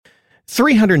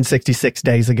366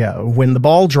 days ago, when the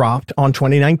ball dropped on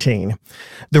 2019,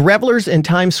 the revelers in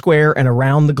Times Square and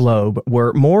around the globe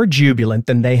were more jubilant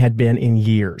than they had been in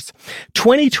years.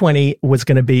 2020 was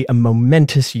going to be a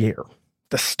momentous year,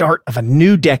 the start of a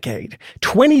new decade.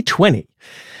 2020,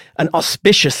 an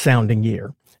auspicious sounding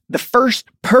year, the first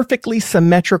perfectly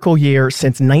symmetrical year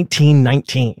since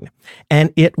 1919,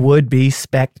 and it would be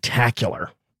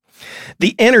spectacular.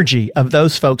 The energy of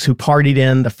those folks who partied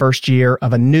in the first year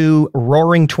of a new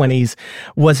roaring 20s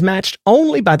was matched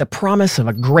only by the promise of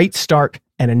a great start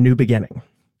and a new beginning.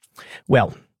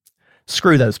 Well,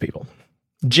 screw those people.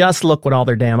 Just look what all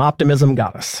their damn optimism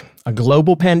got us. A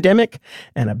global pandemic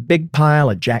and a big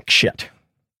pile of jack shit.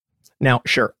 Now,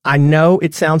 sure, I know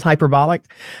it sounds hyperbolic.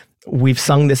 We've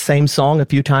sung this same song a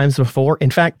few times before. In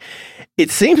fact,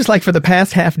 it seems like for the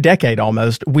past half decade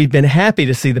almost, we've been happy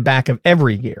to see the back of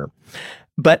every year.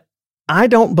 But I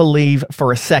don't believe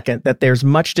for a second that there's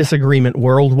much disagreement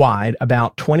worldwide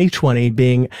about 2020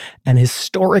 being an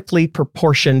historically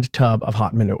proportioned tub of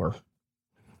hot manure.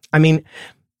 I mean,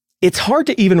 it's hard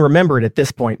to even remember it at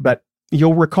this point, but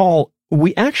you'll recall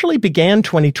we actually began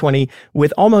 2020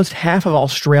 with almost half of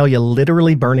Australia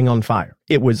literally burning on fire.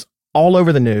 It was all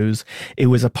over the news. It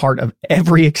was a part of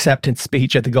every acceptance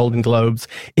speech at the Golden Globes.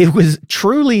 It was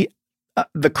truly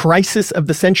the crisis of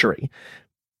the century.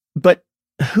 But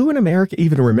who in America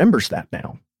even remembers that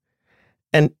now?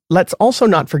 And let's also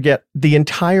not forget the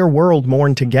entire world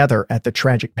mourned together at the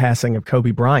tragic passing of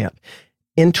Kobe Bryant.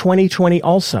 In 2020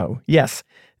 also, yes,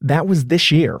 that was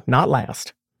this year, not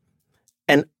last.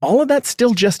 And all of that's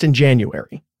still just in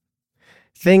January.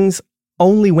 Things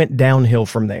only went downhill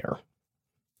from there.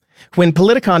 When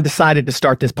Politicon decided to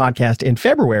start this podcast in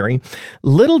February,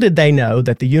 little did they know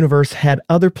that the universe had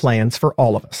other plans for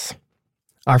all of us.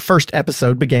 Our first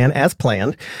episode began as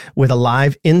planned with a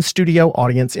live in-studio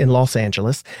audience in Los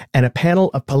Angeles and a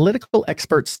panel of political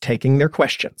experts taking their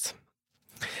questions.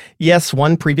 Yes,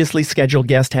 one previously scheduled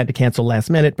guest had to cancel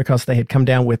last minute because they had come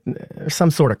down with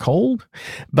some sort of cold,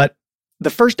 but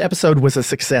the first episode was a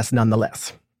success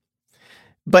nonetheless.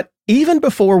 But even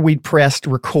before we'd pressed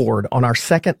record on our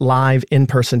second live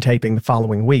in-person taping the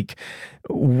following week,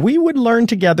 we would learn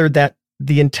together that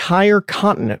the entire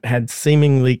continent had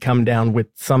seemingly come down with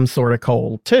some sort of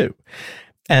cold too,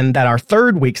 and that our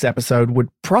third week's episode would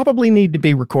probably need to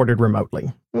be recorded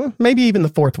remotely, maybe even the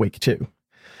fourth week too.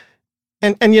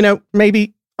 And you know,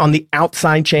 maybe on the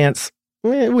outside chance,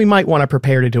 we might want to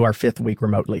prepare to do our fifth week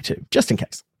remotely too, just in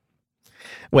case.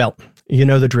 Well, you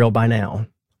know the drill by now.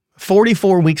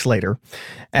 44 weeks later,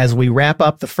 as we wrap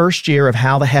up the first year of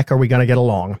How the Heck Are We Gonna Get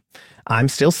Along, I'm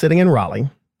still sitting in Raleigh.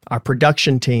 Our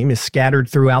production team is scattered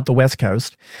throughout the West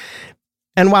Coast.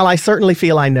 And while I certainly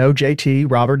feel I know JT,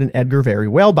 Robert, and Edgar very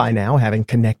well by now, having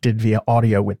connected via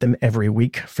audio with them every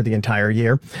week for the entire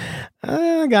year,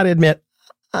 I gotta admit,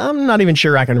 I'm not even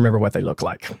sure I can remember what they look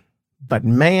like. But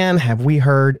man, have we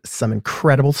heard some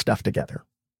incredible stuff together.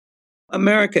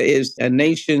 America is a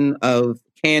nation of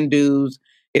can-dos.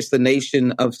 It's the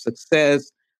nation of success.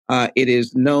 It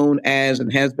is known as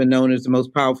and has been known as the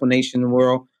most powerful nation in the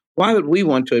world. Why would we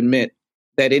want to admit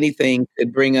that anything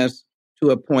could bring us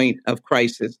to a point of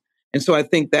crisis? And so I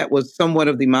think that was somewhat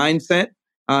of the mindset.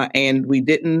 And we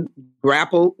didn't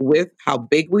grapple with how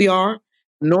big we are,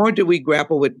 nor did we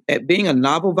grapple with at being a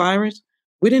novel virus.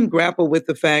 We didn't grapple with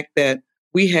the fact that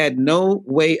we had no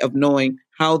way of knowing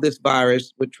how this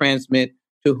virus would transmit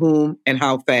to whom and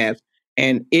how fast.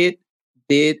 And it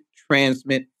did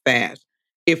transmit fast.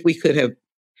 If we could have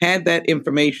had that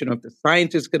information, or if the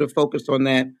scientists could have focused on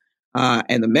that,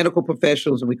 and the medical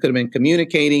professionals, and we could have been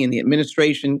communicating, and the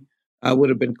administration would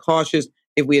have been cautious.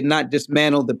 If we had not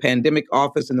dismantled the pandemic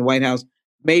office in the White House,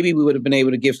 maybe we would have been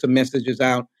able to give some messages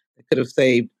out that could have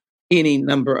saved any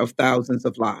number of thousands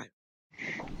of lives.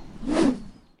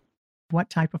 What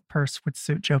type of purse would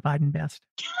suit Joe Biden best?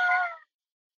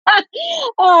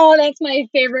 Oh, that's my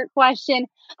favorite question.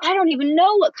 I don't even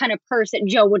know what kind of purse that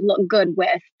Joe would look good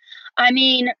with. I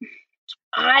mean,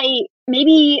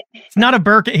 It's not a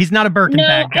Birkin. He's not a Birkin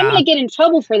bag guy. I'm going to get in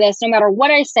trouble for this no matter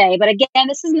what I say. But again,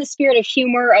 this is in the spirit of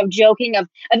humor, of joking, of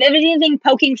anything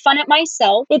poking fun at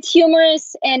myself. It's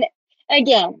humorous. And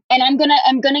again, and I'm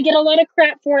gonna get a lot of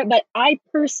crap for it, but I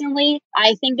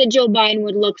think that Joe Biden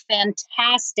would look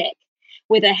fantastic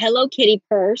with a Hello Kitty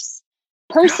purse.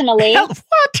 Personally, what?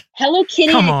 Hello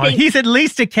Kitty. Come on, he's at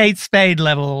least a Kate Spade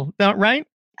level, right?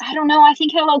 I don't know. I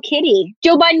think Hello Kitty.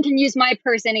 Joe Biden can use my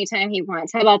purse anytime he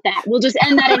wants. How about that? We'll just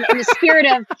end that in the spirit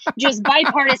of just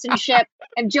bipartisanship.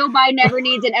 If Joe Biden ever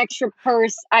needs an extra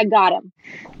purse, I got him.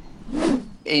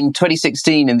 in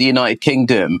 2016 in the United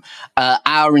Kingdom,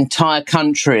 our entire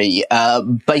country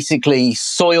basically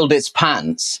soiled its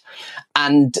pants.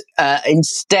 And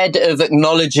instead of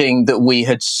acknowledging that we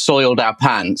had soiled our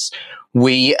pants,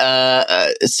 we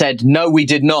said, no, we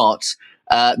did not.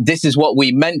 This is what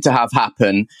we meant to have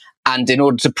happen. And in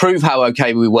order to prove how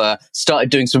okay we were, started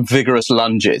doing some vigorous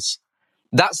lunges.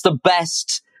 That's the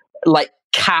best,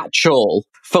 catch-all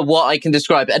for what I can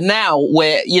describe. And now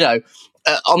we're,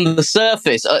 on the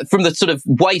surface, from the sort of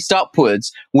waist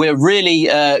upwards, we're really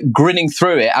grinning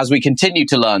through it as we continue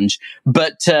to lunge.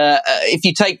 But if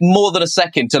you take more than a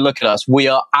second to look at us, we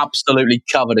are absolutely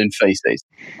covered in feces.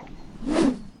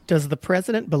 Does the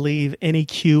president believe any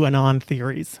QAnon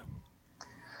theories?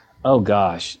 Oh,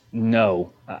 gosh,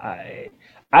 no. I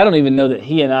don't even know that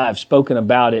he and I have spoken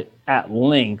about it at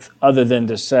length other than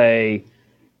to say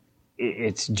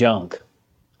it's junk.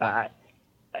 I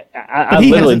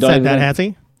he literally hasn't don't said even that, has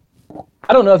he?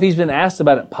 I don't know if he's been asked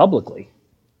about it publicly.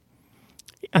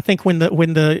 I think when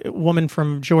the woman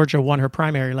from Georgia won her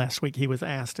primary last week, he was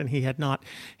asked, and he had not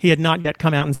yet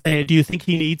come out and say, do you think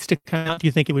he needs to come out? Do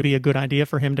you think it would be a good idea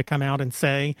for him to come out and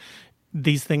say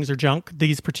these things are junk?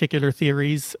 These particular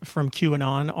theories from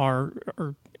QAnon are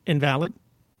invalid?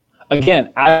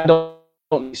 Again, I'm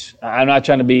not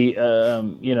trying to be,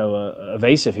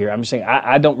 evasive here. I'm just saying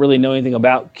I don't really know anything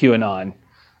about QAnon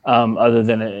other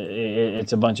than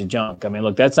it's a bunch of junk. I mean,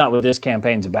 look, that's not what this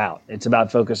campaign's about. It's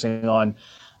about focusing on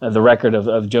the record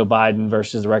of Joe Biden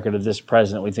versus the record of this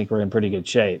president. We think we're in pretty good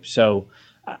shape. So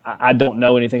I don't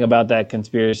know anything about that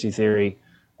conspiracy theory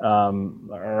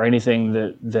or anything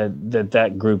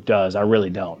that group does. I really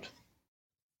don't.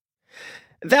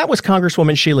 That was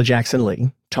Congresswoman Sheila Jackson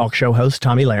Lee, talk show host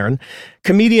Tommy Lahren,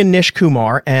 comedian Nish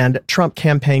Kumar, and Trump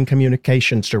campaign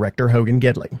communications director Hogan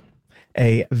Gidley.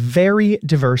 A very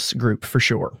diverse group for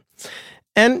sure.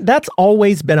 And that's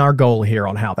always been our goal here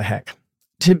on How the Heck,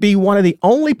 to be one of the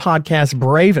only podcasts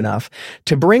brave enough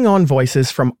to bring on voices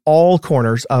from all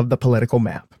corners of the political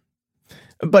map.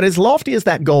 But as lofty as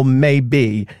that goal may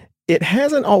be, it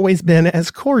hasn't always been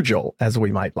as cordial as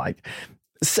we might like.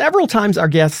 Several times our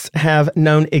guests have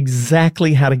known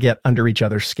exactly how to get under each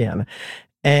other's skin.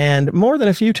 And more than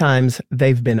a few times,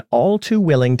 they've been all too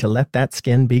willing to let that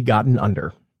skin be gotten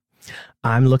under.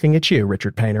 I'm looking at you,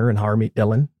 Richard Painter and Harmeet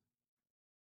Dillon.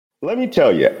 Let me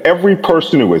tell you, every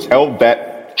person who has held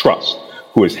that trust,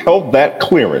 who has held that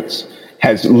clearance,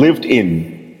 has lived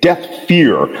in death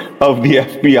fear of the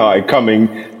FBI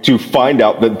coming to find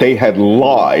out that they had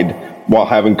lied while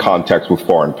having contacts with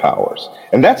foreign powers.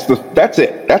 And that's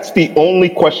it. That's the only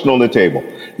question on the table.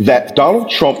 That Donald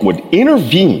Trump would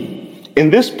intervene in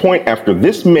this point after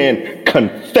this man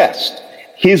confessed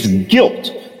his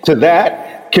guilt to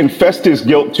that, confessed his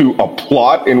guilt to a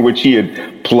plot in which he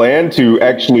had planned to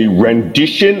actually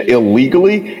rendition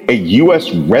illegally a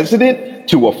U.S. resident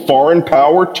to a foreign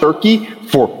power, Turkey,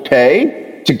 for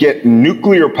pay, to get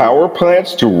nuclear power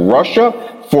plants to Russia,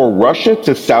 for Russia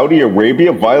to Saudi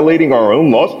Arabia, violating our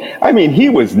own laws. I mean, he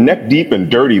was neck deep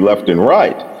and dirty left and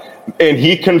right, and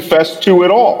he confessed to it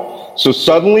all. So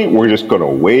suddenly we're just going to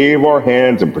wave our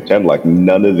hands and pretend like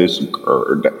none of this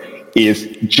occurred is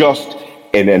just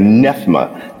an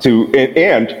anathema to,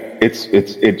 and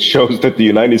it shows that the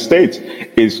United States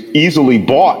is easily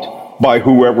bought by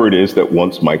whoever it is that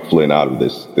wants Mike Flynn out of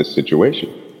this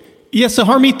situation. Yeah, so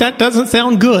Harmeet, that doesn't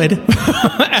sound good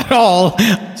at all.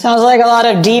 Sounds like a lot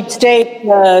of deep state,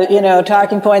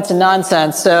 talking points and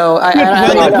nonsense. So I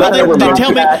don't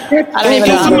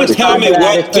Someone tell me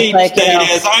what deep state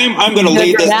is. I'm going to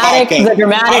leave this podcast. The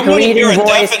dramatic reading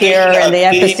voice here and the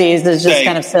emphases is just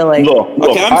kind of silly.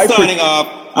 Okay, I'm signing off.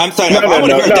 I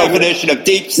want to hear a definition of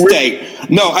deep state.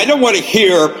 No, I don't want to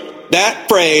hear that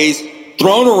phrase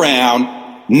thrown around.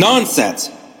 Nonsense.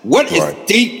 What is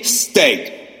deep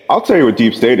state? I'll tell you what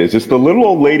deep state is. It's the little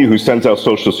old lady who sends out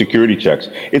Social Security checks.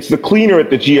 It's the cleaner at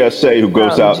the GSA who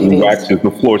goes out and waxes the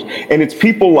floors. And it's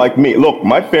people like me. Look,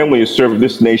 my family has served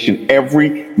this nation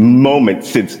every moment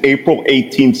since April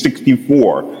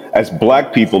 1864 as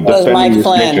black people defending this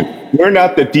nation. We're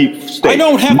not the deep state. I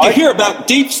don't have to hear about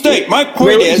deep state. My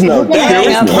point is that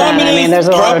is communist there's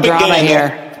a lot of drama propaganda.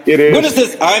 here. It is. What is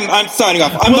this? I'm signing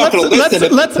off. I'm not going to listen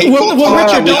to people.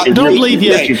 Richard, don't leave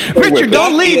yet. Richard,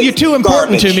 don't leave. You're too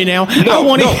important to me now. I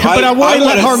want to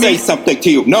let Harmeet say something to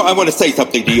you. No, I want to say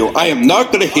something to you. I am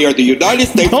not going to hear the United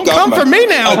States government. Don't come for me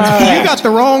now. You got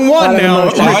the wrong one now.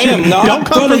 I am not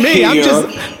going to hear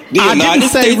the United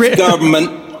States government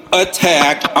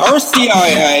attack our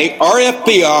CIA, our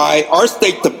FBI, our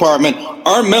State Department,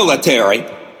 our military.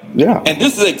 Yeah. And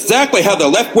this is exactly how the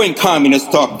left-wing communists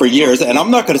talk for years, and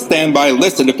I'm not going to stand by and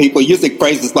listen to people using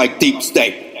phrases like deep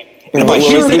state. And if I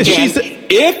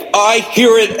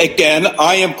hear it again,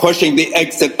 I am pushing the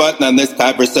exit button on this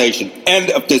conversation. End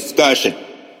of discussion.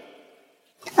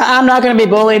 I'm not going to be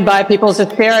bullied by people's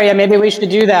hysteria. Maybe we should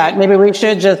do that. Maybe we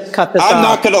should just cut this off. I'm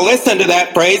not going to listen to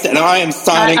that phrase, and I am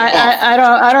signing off.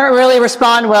 I don't really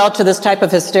respond well to this type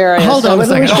of hysteria. Hold on a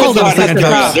second.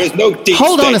 There's no deep state.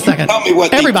 Hold on a second. Tell me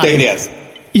what deep state is.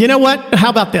 You know what? How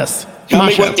about this? Tell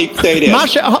me what deep state is.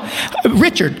 Masha,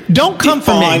 Richard, don't come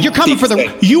for me. You're coming for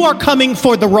you are coming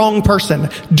for the wrong person.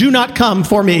 Do not come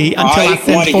for me until I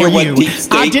send for you. What deep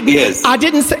state is. I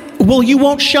didn't say. Well, you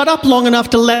won't shut up long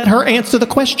enough to let her answer the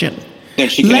question. Then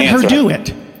she can let her do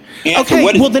it. Okay.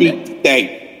 What is deep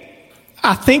state?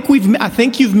 I think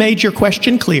you've made your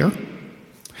question clear.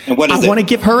 And what is it? I want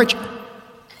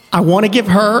to give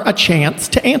her a chance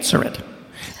to answer it.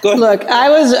 Look, I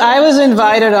was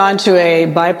invited onto a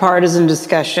bipartisan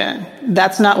discussion.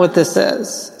 That's not what this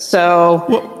is.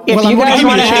 So if you guys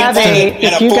want to have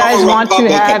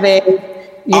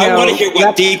I want to hear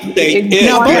what deep state is.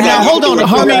 Now, hold on,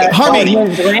 Harmeet,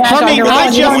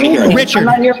 Richard,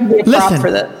 listen. For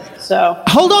this, so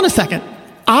hold on a second.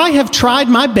 I have tried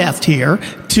my best here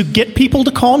to get people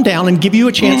to calm down and give you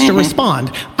a chance to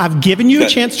respond. I've given you a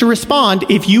chance to respond.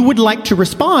 If you would like to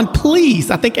respond,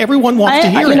 please. I think everyone wants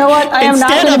to hear it. You know what? I am not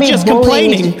going to be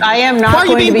complaining. I am not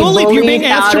going to be bullied. You're being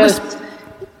asked to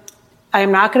I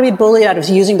am not going to be bullied out of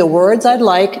using the words I'd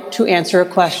like to answer a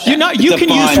question. You can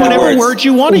use whatever words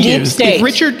you want to use. State.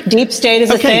 Deep state is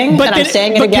a thing, and I'm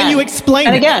saying it again. But can you explain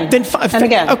and it? Again. And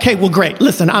again. Okay, well, great.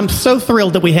 Listen, I'm so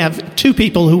thrilled that we have two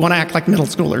people who want to act like middle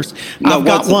schoolers. I've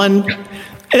got one.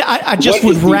 I just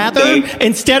would rather,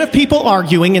 instead of people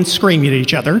arguing and screaming at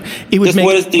each other, it would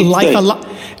make life a lot.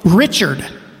 Richard,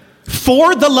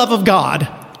 for the love of God,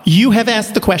 you have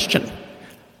asked the question.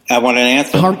 I want an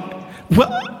answer.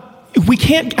 Well, we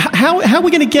can't. How are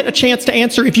we going to get a chance to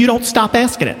answer if you don't stop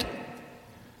asking it?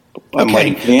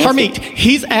 Okay, Harmeet,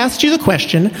 he's asked you the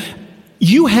question.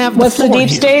 You have What's the deep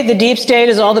state? The deep state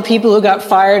is all the people who got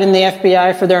fired in the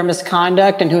FBI for their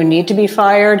misconduct and who need to be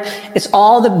fired. It's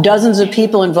all the dozens of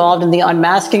people involved in the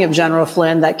unmasking of General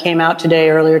Flynn that came out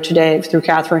earlier today through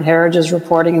Catherine Herridge's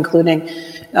reporting, including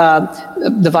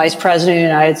the Vice President of the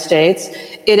United States.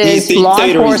 It is law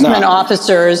enforcement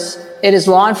officers. It is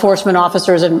law enforcement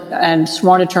officers and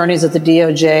sworn attorneys at the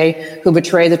DOJ who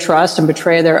betray the trust and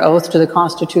betray their oath to the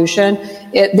Constitution.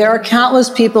 There are countless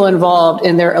people involved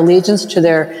in their allegiance to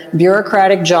their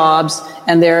bureaucratic jobs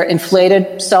and their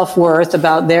inflated self-worth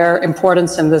about their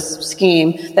importance in this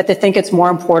scheme that they think it's more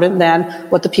important than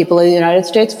what the people of the United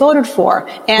States voted for,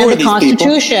 and the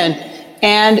Constitution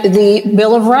and the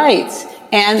Bill of Rights.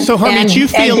 And so, Harmeet, you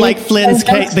feel like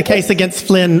the case against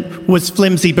Flynn was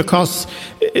flimsy because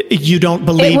you don't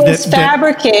believe that... It was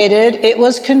fabricated. It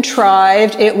was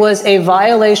contrived. It was a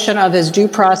violation of his due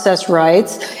process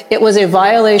rights. It was a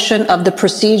violation of the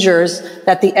procedures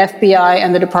that the FBI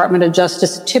and the Department of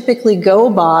Justice typically go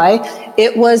by.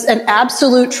 It was an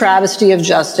absolute travesty of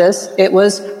justice. It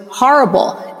was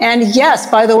horrible. And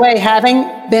yes, by the way, having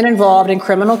been involved in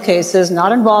criminal cases,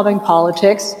 not involving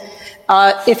politics...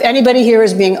 if anybody here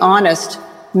is being honest,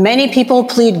 many people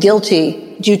plead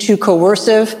guilty due to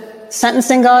coercive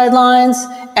sentencing guidelines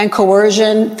and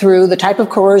coercion through the type of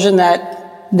coercion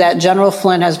that General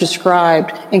Flynn has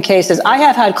described in cases. I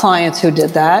have had clients who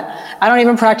did that. I don't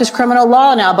even practice criminal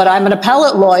law now, but I'm an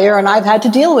appellate lawyer and I've had to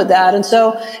deal with that. And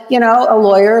so, a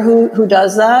lawyer who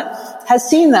does that has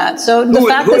seen that. So the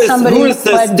fact that somebody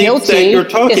pled guilty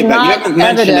is not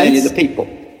evidence. The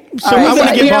people. So I want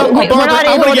to get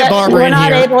Barbara We're in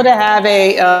not here. able to have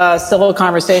a civil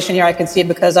conversation here, I can see,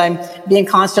 because I'm being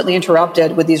constantly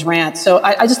interrupted with these rants. So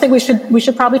I just think we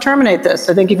should probably terminate this.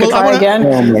 I think you could try again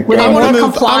with a more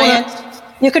compliant.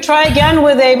 You could try again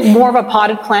with a more of a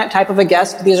potted plant type of a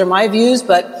guest. These are my views,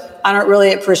 but I don't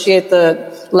really appreciate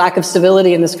the lack of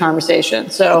civility in this conversation.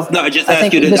 So no, I just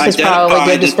ask you to this is probably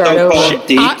good to start over.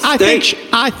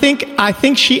 I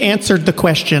think she answered the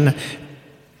question.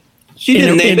 She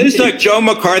didn't name it. It's like Joe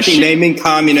McCarthy naming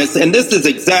communists, and this is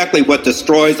exactly what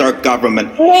destroys our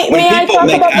government.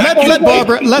 Let's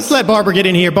let Barbara get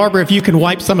in here. Barbara, if you can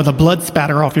wipe some of the blood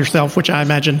spatter off yourself, which I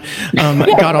imagine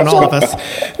got on all of us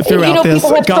throughout this.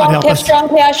 God help us. People have strong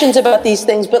passions about these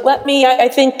things, but I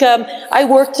think I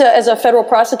worked as a federal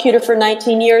prosecutor for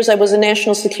 19 years. I was a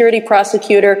national security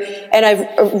prosecutor, and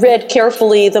I've read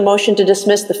carefully the motion to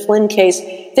dismiss the Flynn case.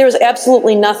 There is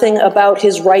absolutely nothing about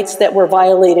his rights that were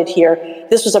violated here.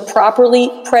 This was a properly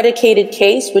predicated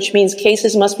case, which means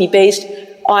cases must be based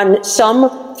on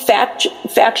some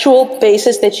factual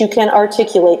basis that you can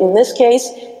articulate. In this case,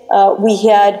 we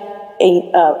had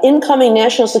a incoming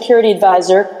national security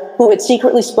advisor who had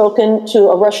secretly spoken to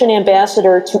a Russian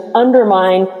ambassador to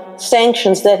undermine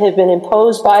sanctions that had been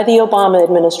imposed by the Obama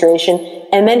administration,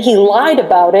 and then he lied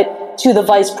about it to the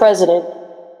vice president.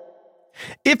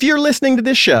 If you're listening to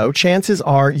this show, chances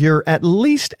are you're at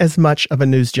least as much of a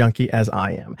news junkie as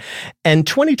I am. And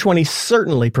 2020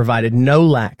 certainly provided no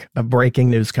lack of breaking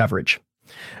news coverage.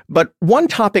 But one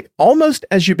topic almost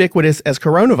as ubiquitous as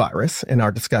coronavirus in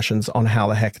our discussions on How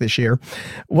the Heck this year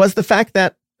was the fact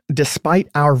that despite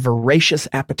our voracious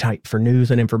appetite for news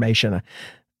and information,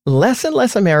 less and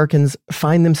less Americans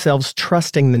find themselves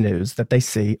trusting the news that they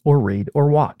see or read or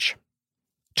watch.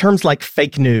 Terms like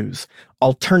fake news,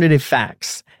 alternative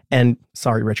facts, and,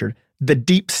 sorry, Richard, the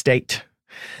deep state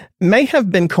may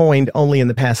have been coined only in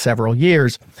the past several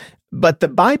years, but the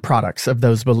byproducts of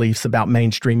those beliefs about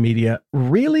mainstream media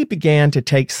really began to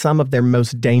take some of their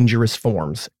most dangerous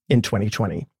forms in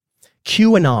 2020.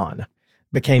 QAnon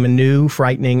became a new,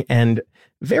 frightening, and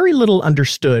very little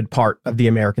understood part of the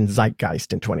American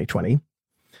zeitgeist in 2020.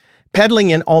 Peddling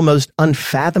in almost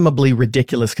unfathomably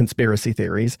ridiculous conspiracy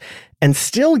theories, and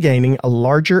still gaining a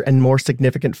larger and more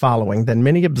significant following than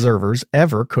many observers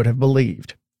ever could have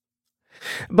believed.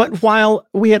 But while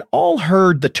we had all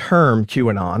heard the term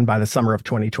QAnon by the summer of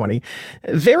 2020,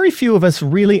 very few of us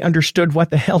really understood what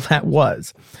the hell that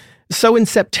was. So in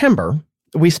September,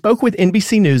 we spoke with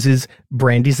NBC News'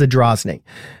 Brandy Zadrozny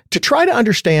to try to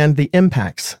understand the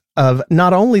impacts of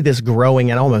not only this growing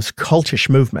and almost cultish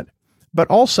movement, but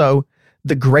also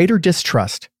the greater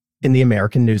distrust in the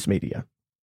American news media.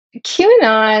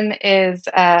 QAnon is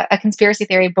a conspiracy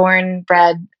theory born,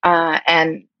 bred,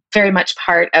 and very much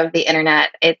part of the internet.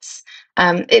 It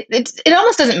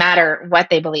almost doesn't matter what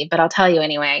they believe, but I'll tell you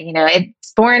anyway. You know,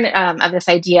 it's born of this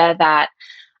idea that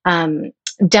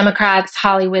Democrats,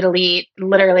 Hollywood elite,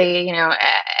 literally, you know,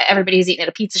 everybody who's eating at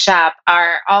a pizza shop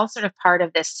are all sort of part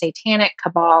of this satanic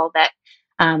cabal that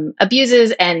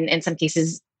abuses and in some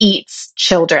cases eats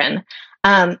children.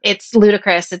 It's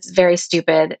ludicrous. It's very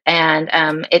stupid.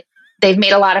 And they've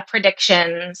made a lot of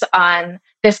predictions on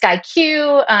this guy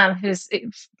Q, who's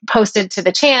posted to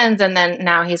the Chans, and then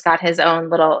now he's got his own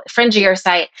little fringier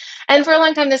site. And for a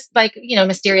long time, this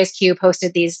mysterious Q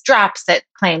posted these drops that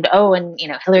claimed,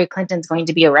 Hillary Clinton's going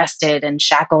to be arrested and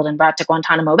shackled and brought to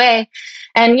Guantanamo Bay.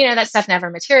 And, that stuff never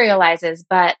materializes.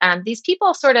 But these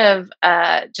people sort of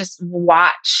just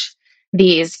watch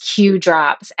these Q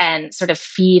drops and sort of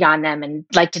feed on them and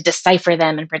like to decipher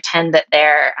them and pretend that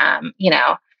they're,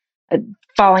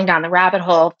 falling down the rabbit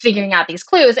hole, figuring out these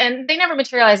clues, and they never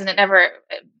materialize, and it never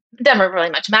really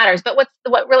much matters. But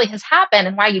what really has happened,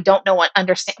 and why you don't know what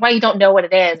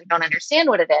it is, or don't understand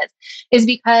what it is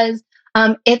because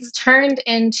it's turned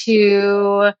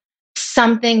into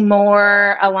something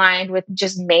more aligned with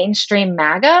just mainstream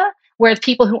MAGA, where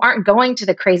people who aren't going to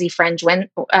the crazy fringe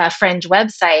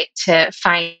website to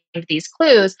find these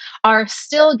clues are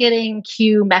still getting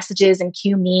Q messages and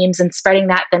Q memes and spreading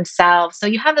that themselves. So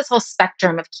you have this whole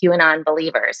spectrum of QAnon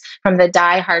believers, from the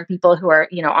diehard people who are,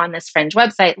 on this fringe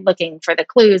website looking for the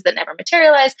clues that never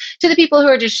materialize, to the people who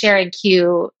are just sharing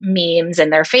Q memes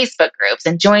in their Facebook groups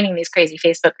and joining these crazy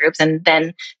Facebook groups and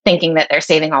then thinking that they're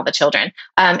saving all the children.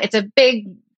 It's a big,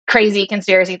 crazy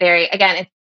conspiracy theory. Again,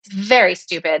 it's very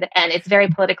stupid, and it's very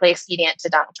politically expedient to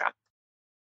Donald Trump.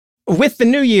 With the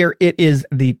new year, it is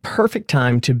the perfect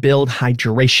time to build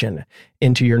hydration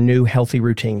into your new healthy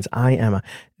routines. I am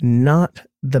not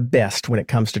the best when it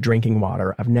comes to drinking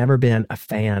water. I've never been a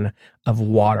fan of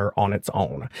water on its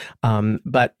own.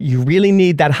 But you really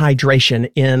need that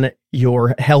hydration in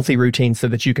your healthy routine so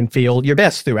that you can feel your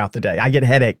best throughout the day. I get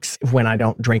headaches when I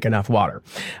don't drink enough water.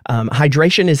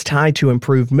 Hydration is tied to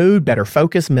improved mood, better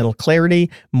focus, mental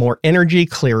clarity, more energy,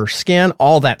 clearer skin,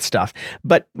 all that stuff.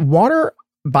 But water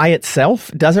by itself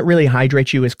doesn't really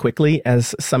hydrate you as quickly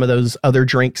as some of those other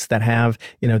drinks that have,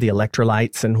 the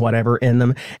electrolytes and whatever in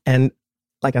them. And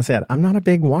like I said, I'm not a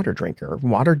big water drinker.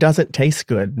 Water doesn't taste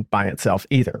good by itself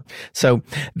either. So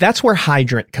that's where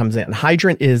Hydrant comes in.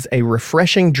 Hydrant is a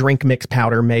refreshing drink mix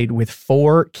powder made with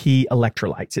 4 key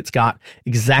electrolytes. It's got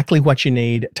exactly what you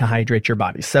need to hydrate your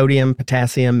body: sodium,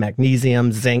 potassium,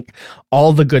 magnesium, zinc,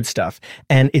 all the good stuff.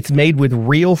 And it's made with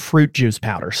real fruit juice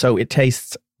powder, so it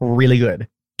tastes really good.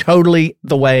 Totally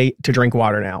the way to drink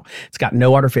water now. It's got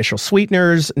no artificial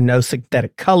sweeteners, no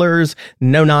synthetic colors,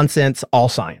 no nonsense, all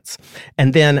science.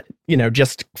 And then,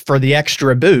 just for the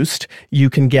extra boost,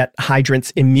 you can get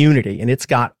Hydrant's Immunity. And it's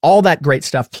got all that great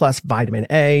stuff, plus vitamin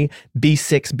A,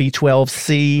 B6, B12,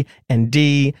 C, and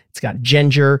D. It's got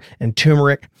ginger and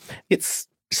turmeric. It's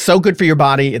so good for your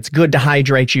body. It's good to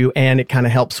hydrate you, and it kind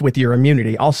of helps with your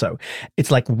immunity also.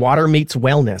 It's like water meets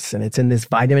wellness, and it's in this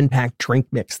vitamin-packed drink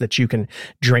mix that you can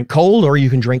drink cold or you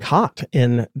can drink hot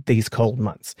in these cold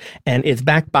months. And it's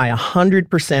backed by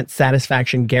 100%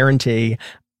 satisfaction guarantee.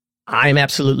 I'm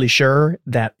absolutely sure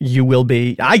that you will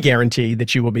be. I guarantee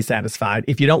that you will be satisfied.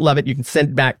 If you don't love it, you can send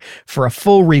it back for a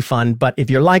full refund. But if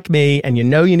you're like me and you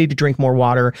know you need to drink more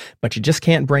water, but you just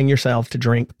can't bring yourself to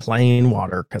drink plain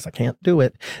water because I can't do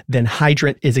it, then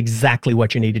Hydrant is exactly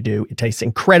what you need to do. It tastes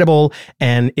incredible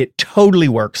and it totally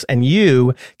works. And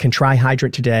you can try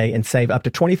Hydrant today and save up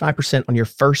to 25% on your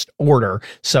first order.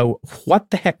 So what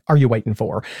the heck are you waiting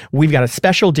for? We've got a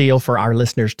special deal for our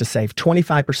listeners to save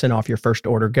 25% off your first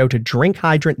order. Go to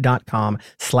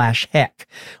drinkhydrant.com/heck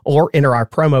or enter our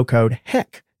promo code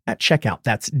HECK at checkout.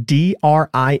 That's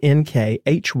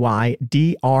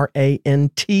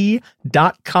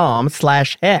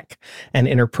DRINKHYDRANT.com/heck and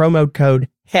enter promo code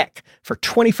HECK for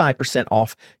 25%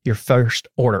 off your first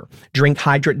order.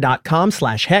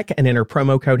 Drinkhydrant.com/heck and enter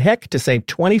promo code HECK to save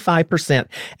 25%.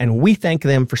 And we thank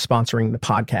them for sponsoring the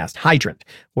podcast. Hydrant,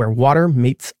 where water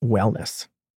meets wellness.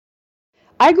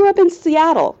 I grew up in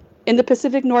Seattle, in the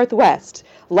Pacific Northwest,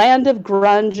 land of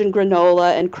grunge and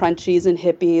granola and crunchies and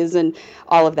hippies and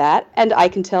all of that. And I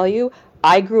can tell you,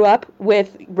 I grew up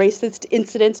with racist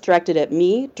incidents directed at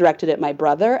me, directed at my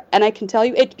brother, and I can tell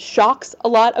you it shocks a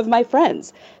lot of my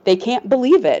friends. They can't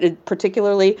believe it,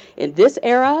 particularly in this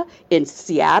era, in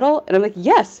Seattle. And I'm like,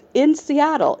 yes, in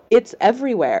Seattle, it's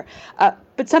everywhere.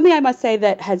 But something I must say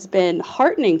that has been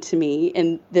heartening to me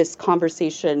in this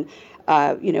conversation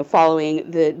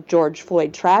following the George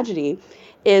Floyd tragedy,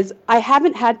 is I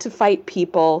haven't had to fight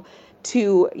people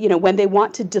to, when they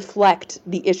want to deflect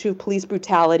the issue of police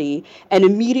brutality and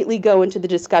immediately go into the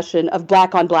discussion of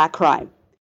black on black crime.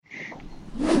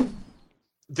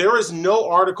 There is no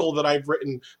article that I've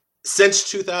written since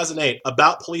 2008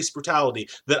 about police brutality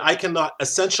that I cannot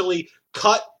essentially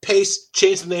cut, paste,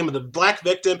 change the name of the black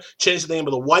victim, change the name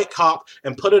of the white cop,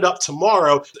 and put it up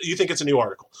tomorrow. You think it's a new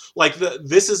article.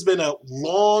 This has been a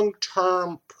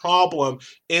long-term problem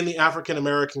in the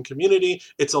African-American community.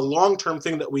 It's a long-term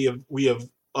thing that we have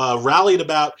rallied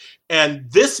about. And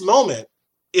this moment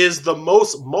is the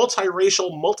most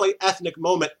multiracial, multi-ethnic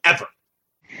moment ever.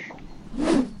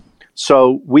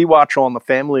 So we watch All in the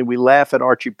Family, we laugh at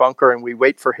Archie Bunker, and we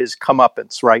wait for his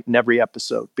comeuppance, right, in every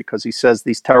episode, because he says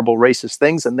these terrible racist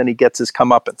things, and then he gets his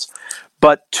comeuppance.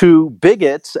 But to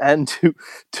bigots and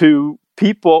to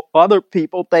people, other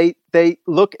people, they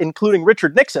look, including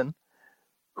Richard Nixon,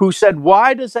 who said,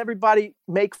 why does everybody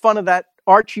make fun of that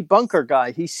Archie Bunker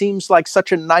guy? He seems like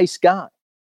such a nice guy.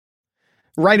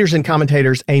 Writers and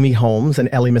commentators Amy Holmes and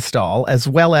Ellie Mistal, as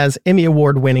well as Emmy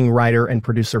Award-winning writer and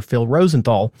producer Phil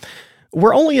Rosenthal,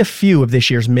 were only a few of this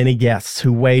year's many guests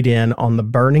who weighed in on the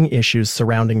burning issues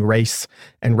surrounding race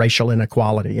and racial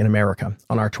inequality in America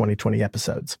on our 2020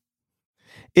 episodes.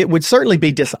 It would certainly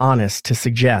be dishonest to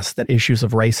suggest that issues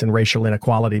of race and racial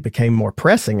inequality became more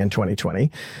pressing in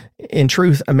 2020. In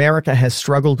truth, America has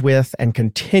struggled with and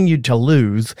continued to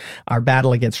lose our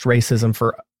battle against racism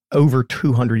for over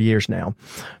 200 years now.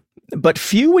 But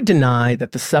few would deny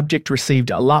that the subject received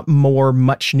a lot more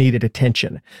much-needed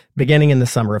attention beginning in the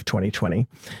summer of 2020,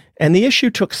 and the issue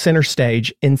took center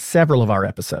stage in several of our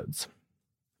episodes.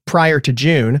 Prior to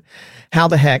June, How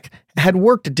the Heck had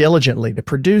worked diligently to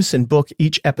produce and book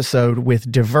each episode with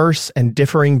diverse and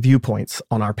differing viewpoints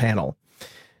on our panel.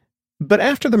 But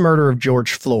after the murder of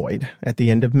George Floyd at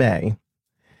the end of May,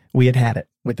 we had it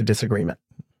with the disagreement.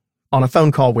 On a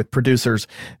phone call with producers,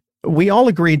 we all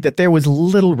agreed that there was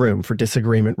little room for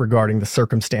disagreement regarding the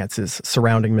circumstances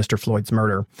surrounding Mr. Floyd's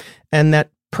murder, and that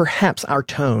perhaps our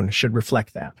tone should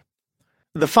reflect that.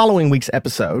 The following week's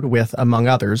episode with, among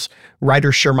others, writer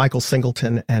Shermichael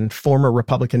Singleton and former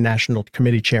Republican National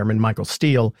Committee Chairman Michael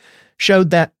Steele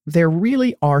showed that there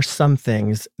really are some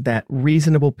things that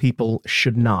reasonable people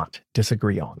should not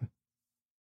disagree on.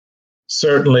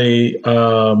 Certainly,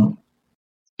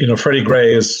 Freddie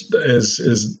Gray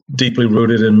is deeply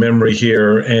rooted in memory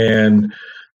here. And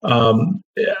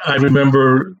I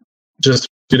remember just a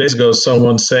few days ago,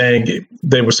 someone saying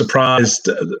they were surprised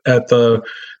at the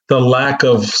lack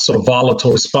of sort of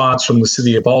volatile response from the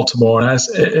city of Baltimore.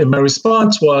 And my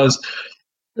response was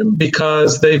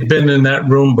because they've been in that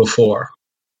room before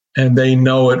and they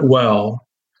know it well.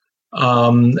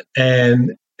 And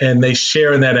they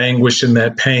share in that anguish and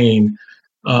that pain,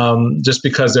 just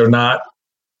because they're not,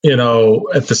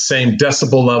 at the same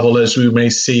decibel level as we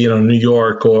may see, New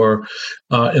York or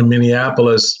in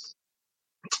Minneapolis.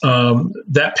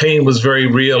 That pain was very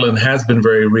real and has been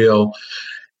very real.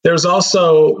 there's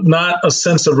also not a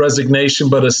sense of resignation,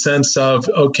 but a sense of,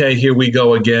 okay, here we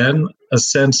go again. A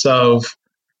sense of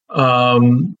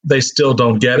they still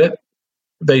don't get it.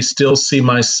 They still see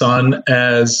my son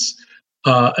as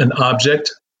an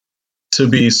object to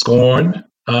be scorned,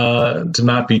 to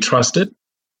not be trusted.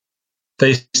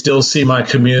 They still see my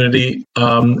community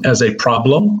as a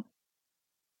problem.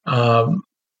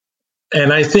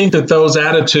 And I think that those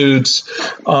attitudes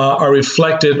are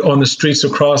reflected on the streets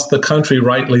across the country,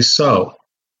 rightly so.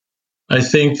 I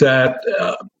think that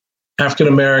African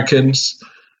Americans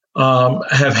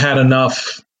have had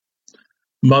enough.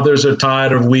 Mothers are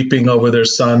tired of weeping over their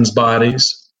sons'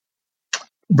 bodies.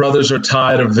 Brothers are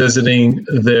tired of visiting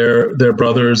their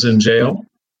brothers in jail.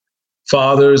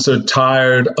 Fathers are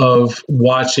tired of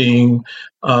watching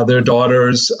their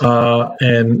daughters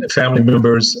and family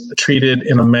members treated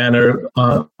in a manner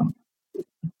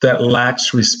that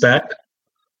lacks respect.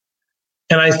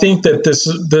 And I think that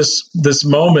this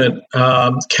moment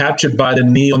captured by the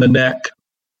knee on the neck,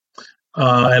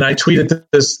 and I tweeted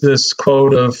this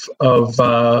quote of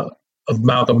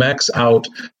Malcolm X out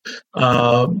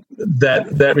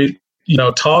that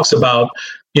talks about,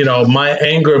 my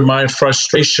anger, my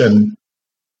frustration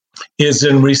is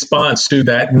in response to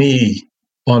that knee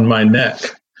on my neck.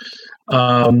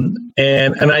 And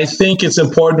I think it's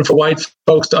important for white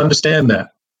folks to understand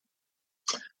that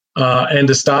and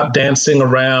to stop dancing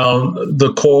around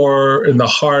the core and the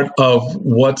heart of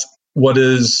what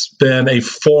has been a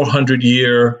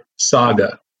 400-year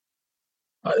saga.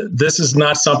 This is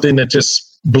not something that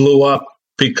just blew up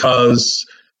because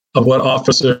of what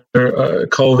Officer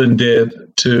Colvin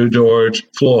did to George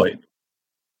Floyd,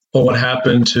 or what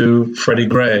happened to Freddie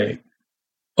Gray,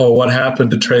 or what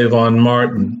happened to Trayvon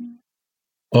Martin,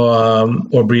 or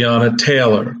Breonna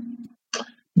Taylor.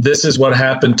 This is what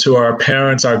happened to our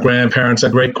parents, our grandparents, our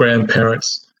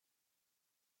great-grandparents,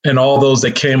 and all those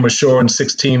that came ashore in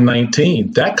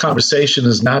 1619. That conversation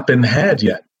has not been had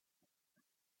yet.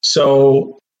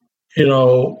 So,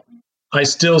 I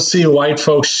still see white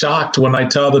folks shocked when I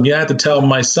tell them, you have to tell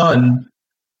my son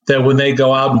that when they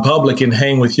go out in public and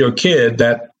hang with your kid,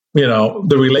 that,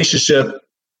 the relationship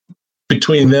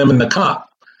between them and the cop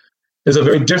is a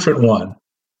very different one.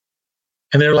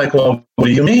 And they're like, well, what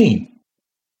do you mean?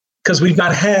 Because we've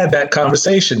not had that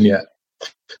conversation yet.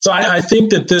 So I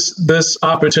think that this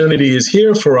opportunity is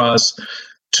here for us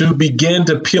to begin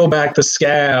to peel back the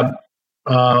scab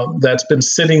that's been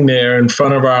sitting there in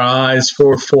front of our eyes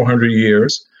for 400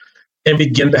 years and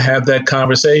begin to have that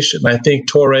conversation. I think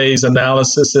Touré's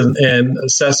analysis and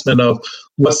assessment of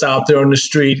what's out there on the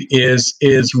street is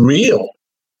real.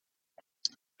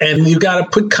 And you got to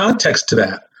put context to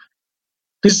that.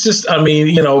 It's just,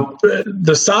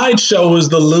 the sideshow is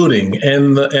the looting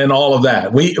and all of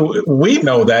that. We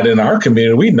know that in our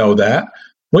community. We know that.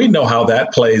 We know how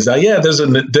that plays out. Yeah, there's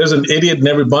an idiot in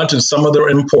every bunch, and some of them are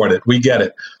imported. We get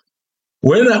it.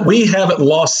 We haven't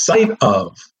lost sight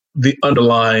of the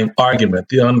underlying argument,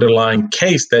 the underlying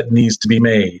case that needs to be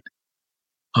made.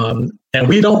 And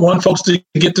we don't want folks to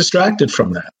get distracted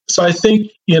from that. So I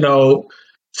think,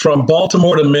 from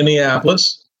Baltimore to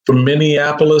Minneapolis, from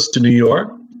Minneapolis to New York,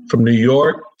 from New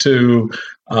York to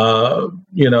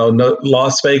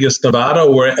Las Vegas,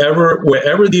 Nevada,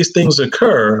 wherever these things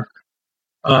occur,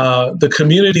 the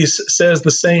community says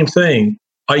the same thing.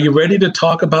 Are you ready to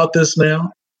talk about this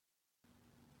now?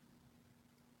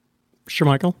 Sure,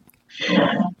 Michael.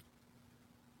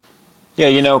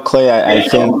 Yeah, Clay, I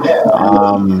think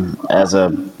as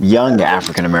a young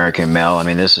African-American male,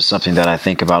 this is something that I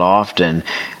think about often.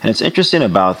 And it's interesting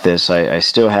about this. I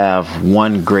still have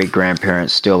one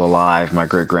great-grandparent still alive, my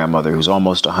great-grandmother, who's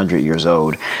almost 100 years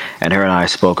old. And her and I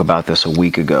spoke about this a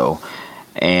week ago.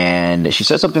 And she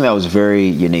said something that was very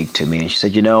unique to me. And she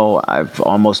said, I've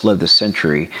almost lived a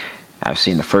century. I've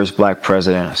seen the first black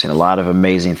president. I've seen a lot of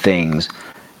amazing things.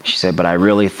 She said, but I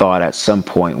really thought at some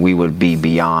point we would be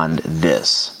beyond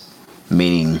this,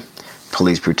 meaning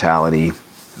police brutality,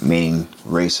 meaning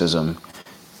racism,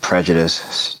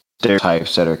 prejudice,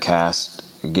 stereotypes that are cast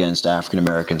against African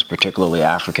Americans, particularly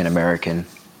African American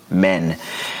men.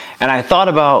 And I thought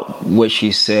about what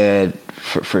she said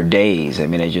for days.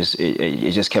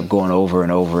 It just kept going over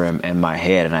and over in my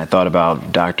head. And I thought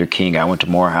about Dr. King. I went to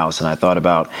Morehouse and I thought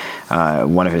about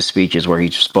one of his speeches where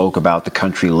he spoke about the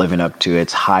country living up to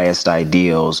its highest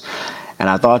ideals.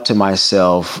 And I thought to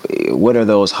myself, what are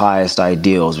those highest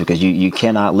ideals? Because you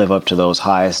cannot live up to those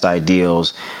highest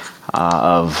ideals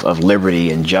of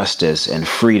liberty and justice and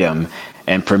freedom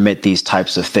and permit these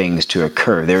types of things to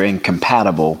occur. They're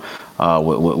incompatible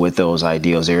with those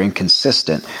ideals. They're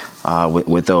inconsistent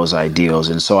with those ideals.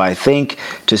 And so I think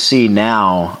to see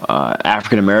now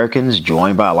African Americans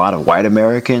joined by a lot of white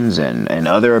Americans and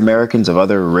other Americans of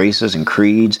other races and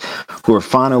creeds who are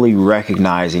finally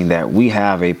recognizing that we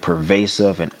have a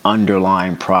pervasive and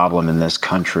underlying problem in this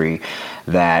country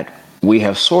that we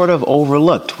have sort of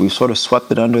overlooked. We've sort of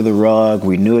swept it under the rug.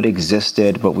 We knew it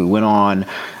existed, but we went on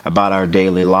about our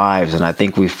daily lives. And I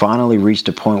think we finally reached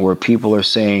a point where people are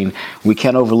saying, we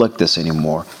can't overlook this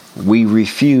anymore. We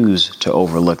refuse to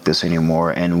overlook this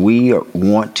anymore. And we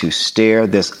want to stare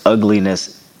this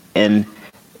ugliness in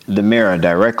the mirror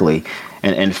directly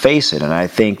and face it. And I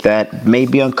think that may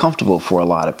be uncomfortable for a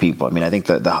lot of people. I mean, I think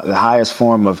that the highest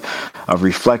form of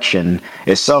reflection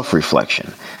is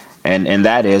self-reflection. And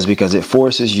that is because it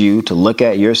forces you to look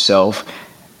at yourself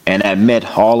and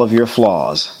admit all of your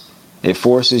flaws. It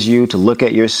forces you to look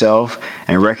at yourself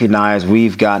and recognize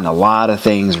we've gotten a lot of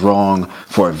things wrong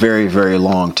for a very, very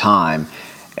long time.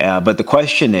 But the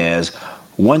question is,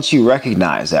 once you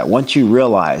recognize that, once you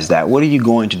realize that, what are you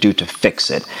going to do to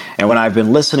fix it? And when I've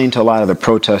been listening to a lot of the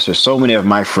protesters, so many of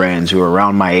my friends who are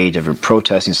around my age have been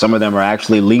protesting. Some of them are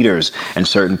actually leaders in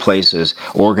certain places,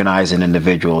 organizing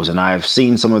individuals. And I've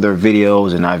seen some of their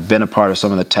videos and I've been a part of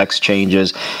some of the text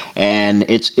changes. And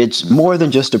it's more than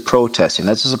just a protesting.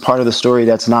 This is a part of the story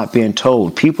that's not being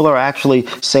told. People are actually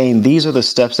saying these are the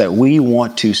steps that we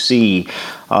want to see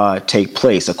take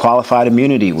place. A qualified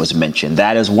immunity was mentioned.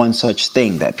 That is one such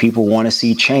thing that people want to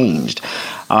see changed.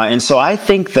 And so I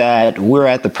think that we're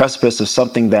at the precipice of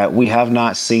something that we have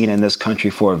not seen in this country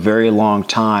for a very long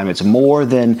time. It's more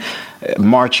than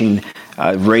marching,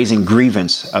 raising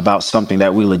grievance about something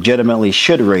that we legitimately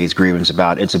should raise grievance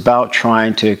about. It's about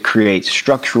trying to create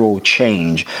structural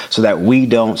change so that we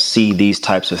don't see these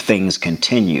types of things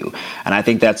continue. And I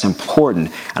think that's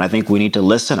important. And I think we need to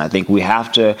listen. I think we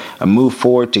have to move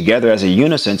forward together as a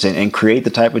unison and create the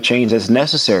type of change that's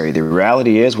necessary. The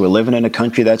reality is we're living in a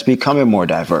country that's becoming more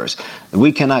diverse.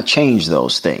 We cannot change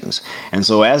those things. And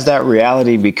so as that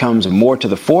reality becomes more to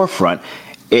the forefront,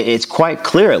 it's quite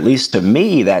clear, at least to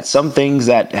me, that some things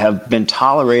that have been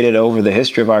tolerated over the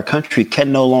history of our country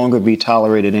can no longer be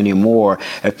tolerated anymore.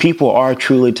 If people are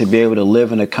truly to be able to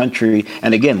live in a country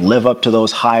and, again, live up to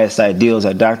those highest ideals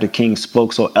that Dr. King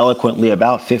spoke so eloquently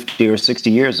about 50 or 60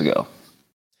 years ago.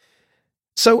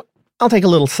 So I'll take a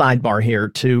little sidebar here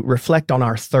to reflect on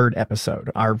our third episode,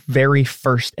 our very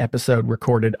first episode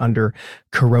recorded under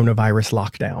coronavirus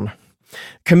lockdown.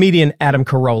 Comedian Adam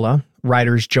Carolla,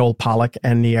 writers Joel Pollak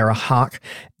and Niera Hawk,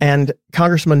 and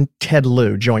Congressman Ted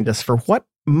Lieu joined us for what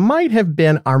might have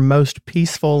been our most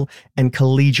peaceful and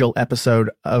collegial episode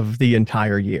of the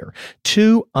entire year.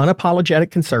 Two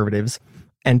unapologetic conservatives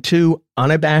and two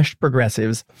unabashed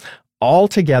progressives all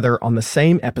together on the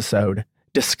same episode,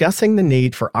 discussing the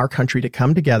need for our country to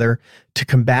come together to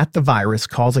combat the virus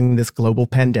causing this global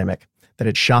pandemic that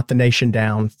had shot the nation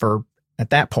down for,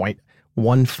 at that point,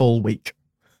 1 full week.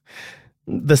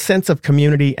 The sense of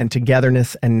community and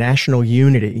togetherness and national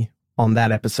unity on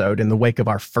that episode in the wake of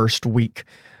our first week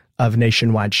of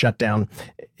nationwide shutdown,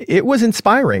 it was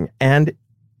inspiring and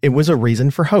it was a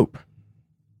reason for hope.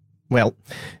 Well,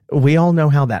 we all know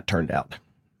how that turned out.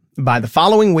 By the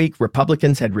following week,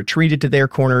 Republicans had retreated to their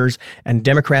corners and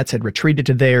Democrats had retreated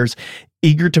to theirs,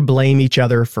 eager to blame each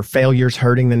other for failures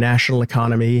hurting the national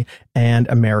economy and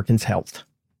Americans' health.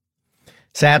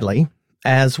 Sadly,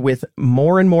 as with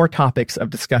more and more topics of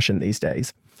discussion these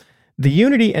days, the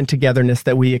unity and togetherness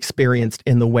that we experienced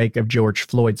in the wake of George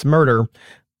Floyd's murder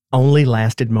only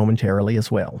lasted momentarily as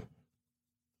well.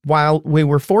 While we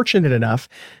were fortunate enough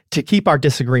to keep our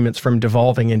disagreements from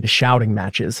devolving into shouting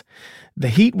matches, the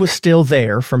heat was still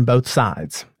there from both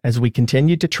sides as we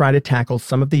continued to try to tackle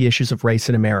some of the issues of race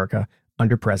in America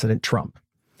under President Trump.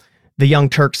 The Young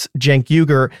Turks' Cenk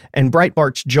Uygur and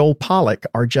Breitbart's Joel Pollak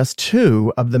are just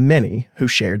two of the many who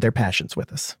shared their passions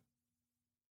with us.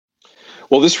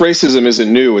 Well, this racism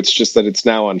isn't new. It's just that it's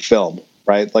now on film,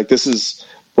 right? Like this is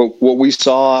what we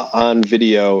saw on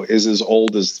video is as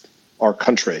old as our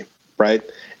country, right?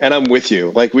 And I'm with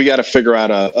you. Like we got to figure out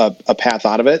a path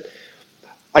out of it.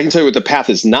 I can tell you what the path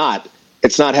is not.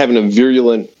 It's not having a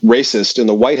virulent racist in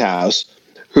the White House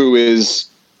who is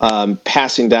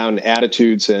passing down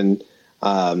attitudes and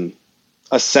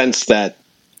a sense that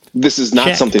this is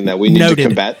not something that we need to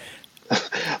combat.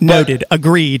 Noted.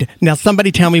 Agreed. Now,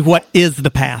 somebody tell me what is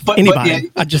the path? Anybody?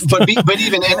 But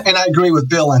even, and I agree with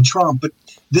Bill on Trump, but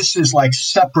this is like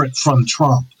separate from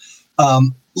Trump.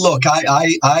 Look,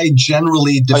 I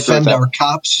generally defend our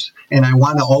cops, and I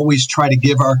want to always try to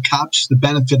give our cops the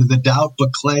benefit of the doubt.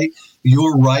 But Clay,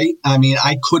 you're right. I mean,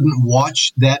 I couldn't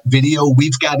watch that video.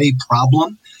 We've got a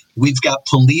problem. We've got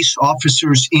police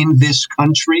officers in this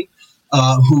country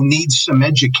who need some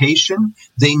education.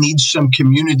 They need some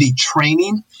community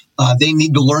training. They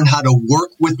need to learn how to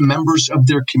work with members of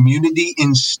their community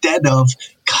instead of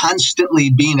constantly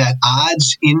being at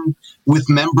odds with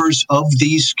members of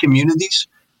these communities.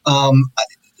 But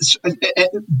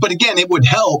again, it would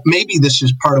help. Maybe this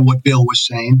is part of what Bill was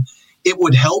saying. It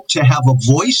would help to have a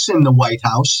voice in the White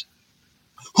House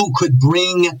who could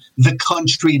bring the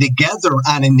country together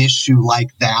on an issue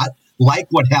like that, like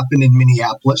what happened in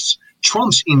Minneapolis.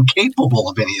 Trump's incapable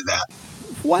of any of that.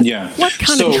 What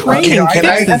kind of training?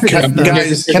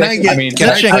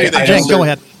 Cenk, go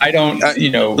ahead. I don't.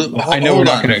 I know we're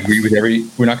not going to agree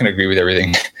with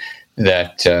everything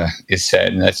that is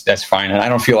said, and that's fine. And I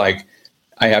don't feel like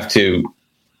I have to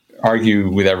argue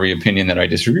with every opinion that I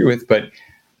disagree with. But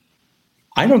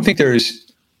I don't think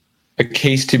there's a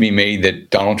case to be made that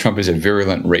Donald Trump is a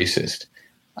virulent racist.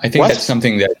 I think that's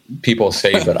something that people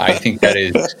say, but I think that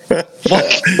is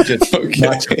just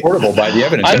not supportable by the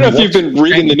evidence. I don't know if you've been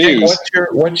reading the news.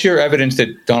 What's your evidence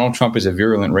that Donald Trump is a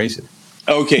virulent racist?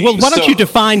 Okay. Well, why don't you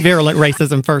define virulent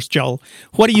racism first, Joel?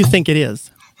 What do you think it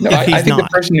is? No, I think the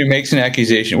person who makes an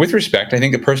accusation, with respect, I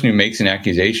think the person who makes an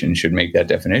accusation should make that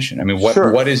definition. I mean,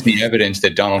 what is the evidence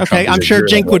that Donald Trump is I'm sure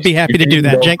Cenk would be happy to do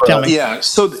that. Cenk, tell me. Yeah.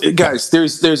 So, guys,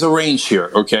 there's a range here.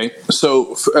 Okay.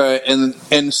 So,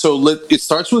 it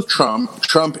starts with Trump.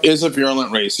 Trump is a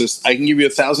virulent racist. I can give you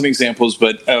 1,000 examples,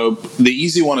 but the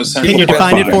easy one is Central Can you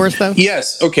define it for us, though?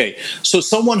 Yes. Okay. So,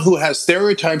 someone who has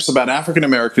stereotypes about African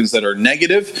Americans that are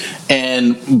negative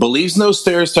and believes in those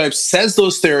stereotypes, says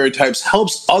those stereotypes,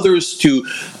 helps others to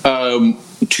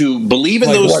believe in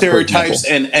those stereotypes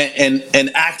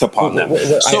and act upon them.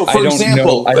 So, for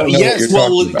example,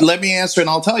 let me answer and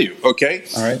I'll tell you. Okay.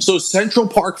 All right. So, Central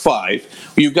Park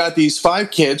 5, you've got these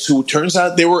 5 kids who turns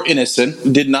out they were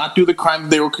innocent, did not do the crime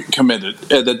they were committed,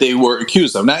 that they were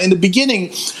accused of. Now, in the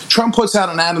beginning, Trump puts out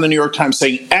an ad in the New York Times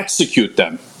saying, execute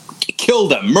them. Kill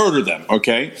them, murder them,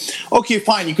 okay,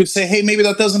 fine. You could say, hey, maybe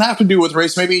that doesn't have to do with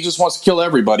race. Maybe he just wants to kill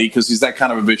everybody because he's that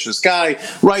kind of a vicious guy.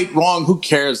 Right, wrong, who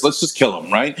cares? Let's just kill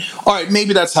him, right? All right,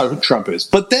 maybe that's how Trump is.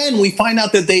 But then we find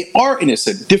out that they are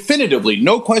innocent, definitively,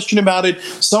 no question about it.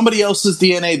 Somebody else's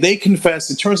DNA, they confess.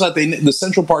 It turns out the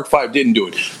Central Park 5 didn't do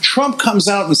it. Trump comes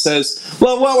out and says,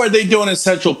 well, what were they doing in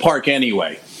Central Park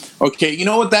anyway? Okay, you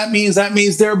know what that means? That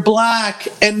means they're black,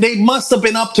 and they must have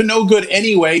been up to no good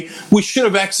anyway. We should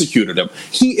have executed him.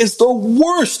 He is the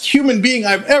worst human being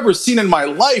I've ever seen in my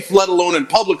life, let alone in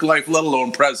public life, let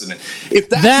alone president. If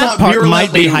that's that not part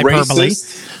might be hyperbole.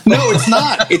 Racist, no, it's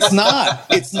not. It's not.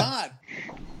 It's not.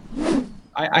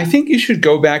 I think you should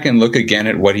go back and look again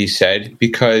at what he said,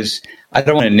 because I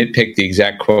don't want to nitpick the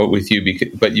exact quote with you,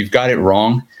 but you've got it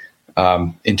wrong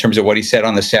in terms of what he said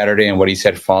on the Saturday and what he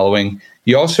said following.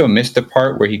 You also missed the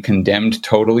part where he condemned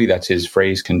totally, that's his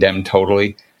phrase, condemned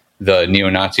totally, the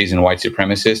neo-Nazis and white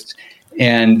supremacists.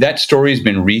 And that story has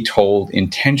been retold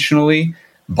intentionally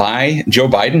by Joe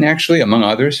Biden, actually, among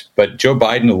others. But Joe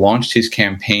Biden launched his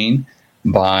campaign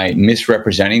by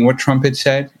misrepresenting what Trump had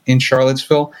said in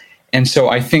Charlottesville. And so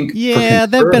I think... Yeah,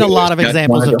 there have been a lot of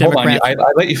examples of Democrats.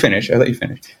 I'll let you finish.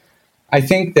 I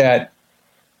think that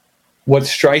what's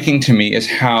striking to me is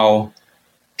how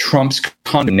Trump's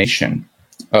condemnation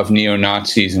of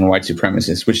neo-Nazis and white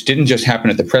supremacists, which didn't just happen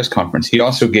at the press conference. He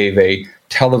also gave a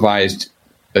televised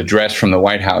address from the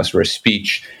White House, or a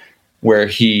speech, where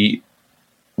he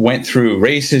went through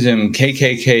racism,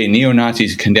 KKK,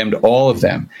 neo-Nazis, condemned all of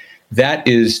them. That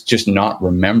is just not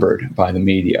remembered by the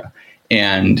media.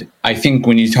 And I think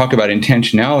when you talk about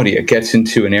intentionality, it gets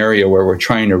into an area where we're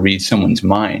trying to read someone's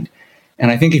mind.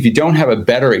 And I think if you don't have a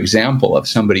better example of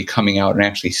somebody coming out and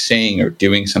actually saying or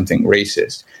doing something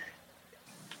racist,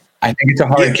 I think it's a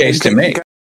hard case to make.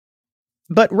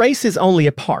 But race is only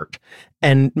a part,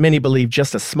 and many believe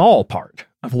just a small part,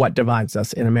 of what divides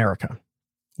us in America.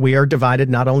 We are divided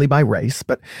not only by race,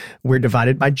 but we're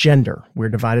divided by gender. We're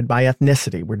divided by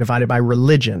ethnicity. We're divided by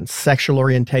religion, sexual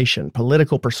orientation,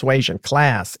 political persuasion,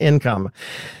 class, income.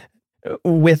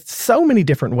 With so many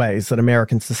different ways that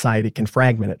American society can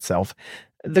fragment itself,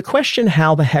 the question,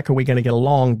 how the heck are we going to get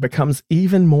along, becomes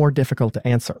even more difficult to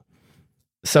answer.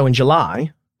 So in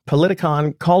July,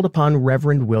 Politicon called upon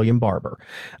Reverend William Barber,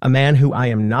 a man who I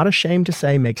am not ashamed to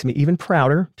say makes me even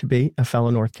prouder to be a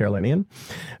fellow North Carolinian,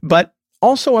 but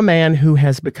also a man who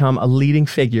has become a leading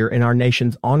figure in our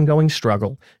nation's ongoing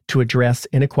struggle to address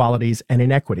inequalities and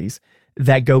inequities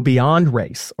that go beyond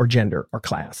race or gender or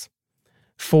class,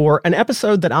 for an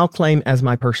episode that I'll claim as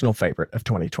my personal favorite of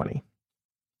 2020.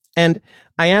 And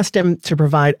I asked him to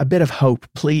provide a bit of hope,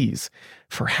 please,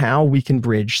 for how we can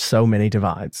bridge so many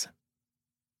divides.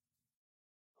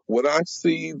 when I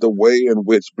see the way in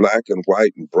which black and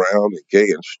white and brown and gay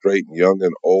and straight and young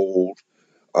and old,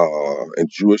 and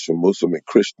Jewish and Muslim and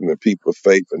Christian and people of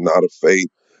faith and not of faith,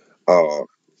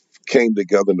 came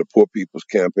together in the Poor People's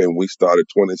Campaign. We started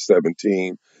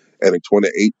 2017, and in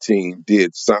 2018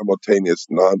 did simultaneous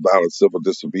nonviolent civil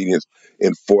disobedience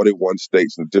in 41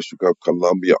 states and the District of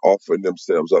Columbia, offering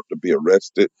themselves up to be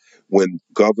arrested when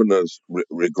governors,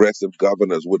 regressive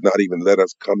governors, would not even let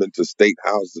us come into state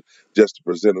houses just to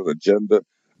present an agenda.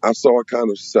 I saw a kind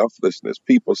of selflessness,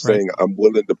 people saying, I'm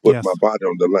willing to put my body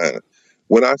on the line.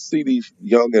 When I see these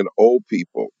young and old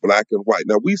people, black and white,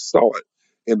 now we saw it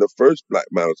in the first Black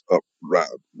Lives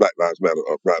Matter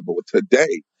uprising, but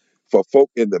today, for folk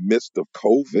in the midst of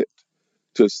COVID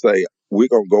to say we're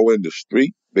going to go in the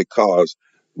street because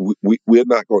we're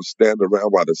not going to stand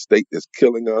around while the state is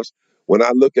killing us. When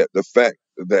I look at the fact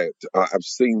that I've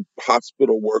seen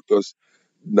hospital workers,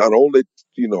 not only,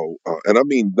 and I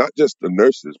mean not just the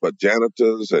nurses, but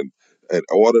janitors and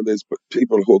orderlies, but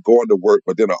people who are going to work,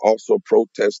 but then are also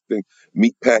protesting,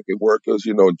 meatpacking workers.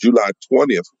 July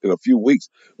 20th, in a few weeks,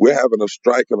 we're having a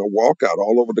strike and a walkout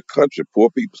all over the country. Poor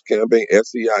People's Campaign,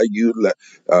 SEIU,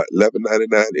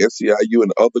 1199, SEIU,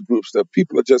 and other groups that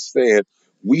people are just saying,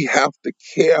 we have to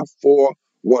care for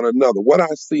one another. What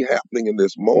I see happening in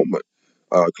this moment,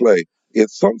 Clay,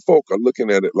 is some folk are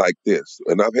looking at it like this,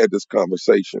 and I've had this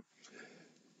conversation.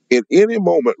 In any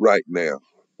moment right now,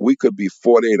 we could be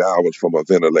 48 hours from a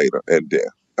ventilator and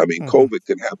death. I mean, COVID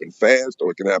can happen fast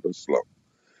or it can happen slow.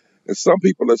 And some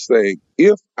people are saying,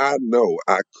 if I know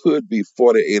I could be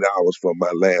 48 hours from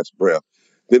my last breath,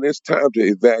 then it's time to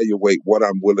evaluate what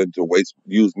I'm willing to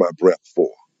use my breath for.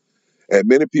 And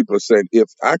many people are saying, if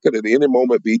I could at any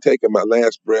moment be taking my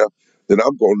last breath, then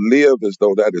I'm going to live as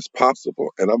though that is possible.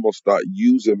 And I'm going to start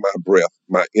using my breath,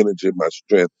 my energy, my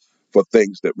strength for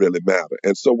things that really matter.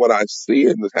 And so what I see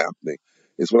in this happening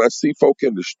is when I see folk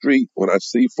in the street, when I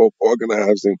see folk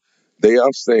organizing, they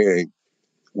are saying,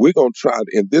 we're going to try to,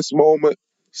 in this moment,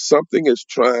 something is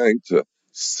trying to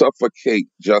suffocate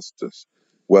justice,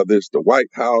 whether it's the White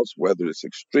House, whether it's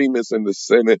extremists in the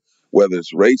Senate, whether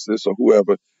it's racists or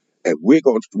whoever. And we're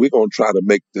going to try to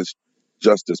make this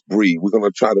justice breathe. We're going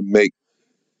to try to make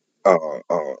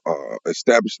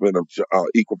establishment of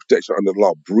equal protection under the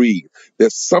law breathe.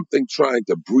 There's something trying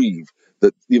to breathe.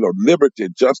 That liberty,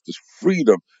 justice,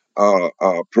 freedom,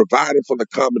 providing for the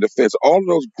common defense. All of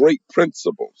those great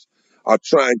principles are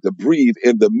trying to breathe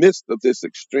in the midst of this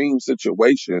extreme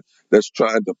situation that's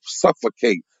trying to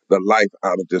suffocate the life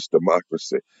out of this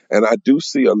democracy. And I do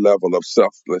see a level of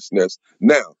selflessness.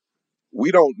 Now, we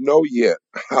don't know yet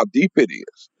how deep it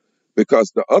is,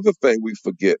 because the other thing we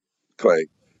forget, Clay,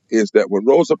 is that when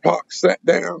Rosa Parks sat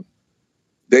down,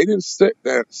 they didn't sit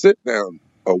down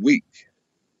a week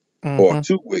or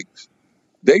 2 weeks.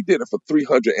 They did it for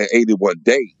 381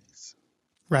 days.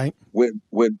 Right. When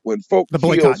folks the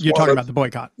boycott, you're talking about the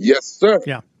boycott. Yes, sir.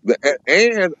 Yeah.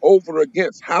 And over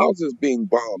against houses being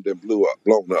bombed and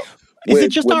blown up. Is it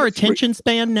just our attention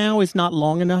span now is not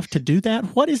long enough to do that?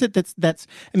 What is it that's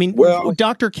I mean,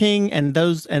 Dr. King and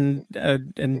those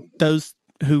those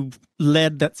who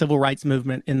led that civil rights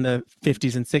movement in the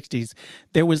 50s and 60s,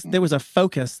 there was a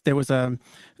focus, there was a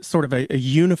sort of a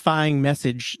unifying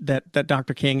message that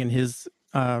Dr. King and his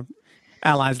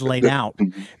allies laid out.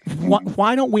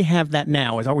 Why don't we have that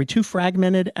now? Are we too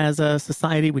fragmented as a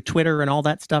society with Twitter and all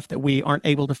that stuff that we aren't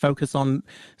able to focus on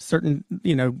certain,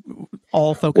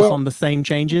 all focus on the same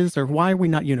changes? Or why are we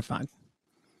not unified?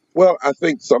 Well, I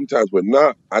think sometimes we're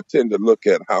not. I tend to look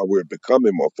at how we're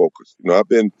becoming more focused. I've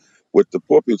been with the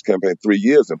Poor People's Campaign 3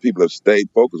 years and people have stayed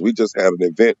focused. We just had an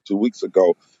event 2 weeks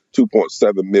ago.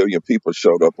 2.7 million people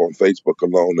showed up on Facebook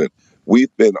alone, and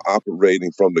we've been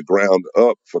operating from the ground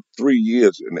up for 3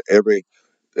 years in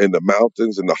the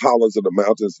mountains, in the hollows of the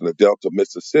mountains, in the Delta of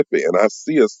Mississippi, and I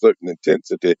see a certain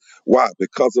intensity. Why?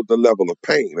 Because of the level of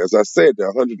pain. As I said, there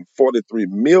are 143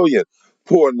 million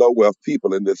poor and low-wealth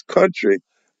people in this country,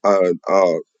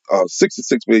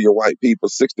 66 million white people,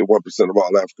 61% of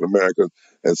all African Americans,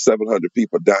 and 700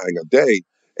 people dying a day.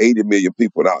 80 million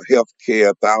people without health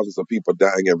care, thousands of people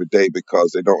dying every day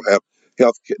because they don't have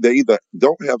health care. They either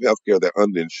don't have health care, they're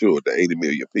underinsured, the 80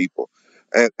 million people.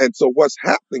 And so what's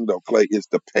happening though, Clay, is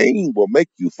the pain will make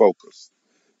you focus.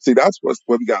 See, that's what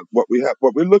we got. What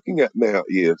we're looking at now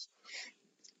is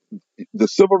the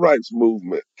civil rights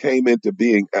movement came into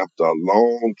being after a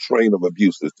long train of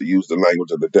abuses, to use the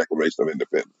language of the Declaration of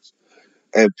Independence.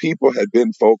 And people had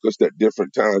been focused at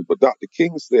different times. But Dr.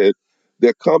 King said,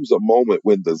 there comes a moment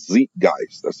when the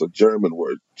Zeitgeist, that's a German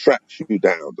word, tracks you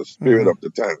down, the spirit of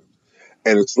the time.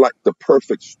 And it's like the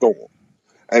perfect storm.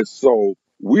 And so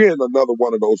We're in another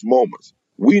one of those moments.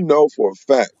 We know for a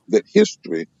fact that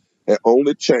history has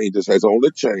only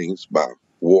changed by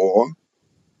war,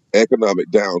 economic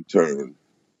downturn,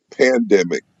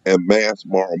 pandemic, and mass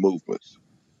moral movements.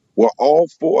 Well, all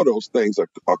four of those things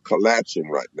are collapsing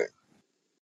right now.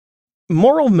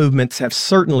 Moral movements have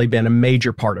certainly been a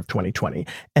major part of 2020,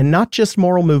 and not just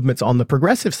moral movements on the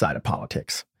progressive side of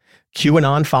politics.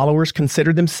 QAnon followers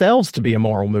consider themselves to be a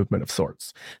moral movement of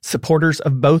sorts. Supporters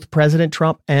of both President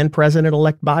Trump and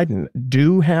President-elect Biden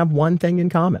do have one thing in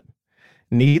common.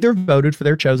 Neither voted for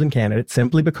their chosen candidate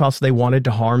simply because they wanted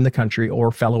to harm the country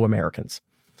or fellow Americans.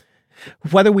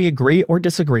 Whether we agree or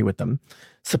disagree with them,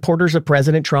 supporters of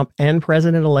President Trump and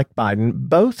President-elect Biden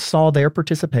both saw their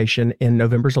participation in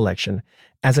November's election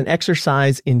as an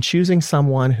exercise in choosing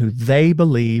someone who they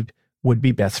believed would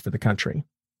be best for the country.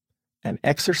 And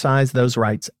exercise those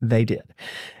rights they did.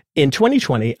 In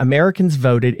 2020, Americans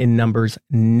voted in numbers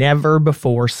never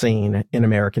before seen in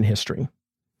American history.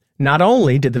 Not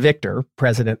only did the victor,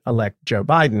 President-elect Joe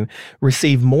Biden,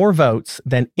 receive more votes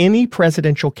than any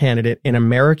presidential candidate in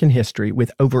American history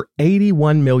with over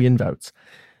 81 million votes,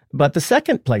 but the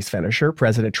second place finisher,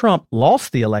 President Trump,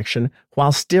 lost the election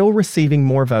while still receiving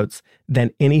more votes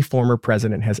than any former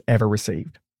president has ever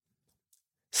received.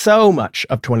 So much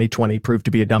of 2020 proved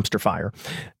to be a dumpster fire.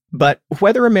 But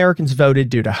whether Americans voted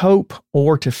due to hope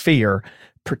or to fear,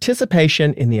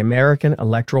 participation in the American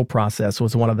electoral process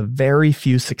was one of the very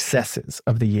few successes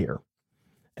of the year.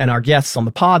 And our guests on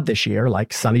the pod this year,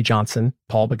 like Sonny Johnson,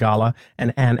 Paul Begala,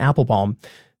 and Anne Applebaum,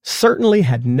 certainly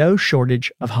had no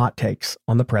shortage of hot takes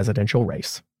on the presidential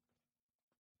race.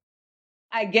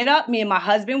 I get up, me and my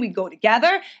husband, we go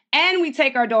together, and we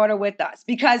take our daughter with us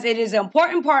because it is an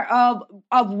important part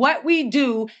of what we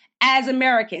do as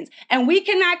Americans. And we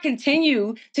cannot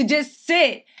continue to just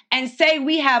sit and say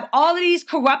we have all of these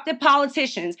corrupted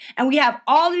politicians and we have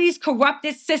all of these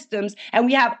corrupted systems and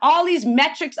we have all these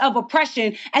metrics of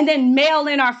oppression and then mail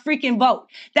in our freaking vote.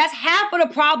 That's half of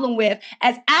the problem with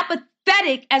as apathetic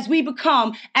as we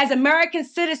become as American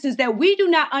citizens, that we do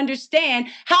not understand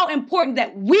how important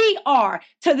that we are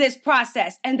to this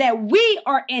process and that we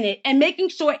are in it and making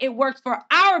sure it works for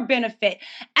our benefit,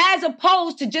 as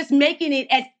opposed to just making it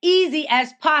as easy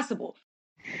as possible.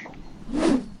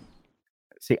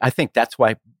 See, I think that's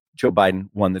why Joe Biden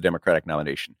won the Democratic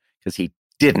nomination, because he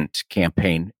didn't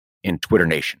campaign in Twitter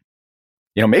Nation.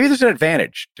 You know, maybe there's an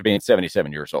advantage to being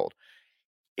 77 years old.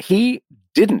 He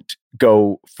didn't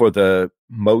go for the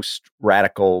most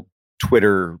radical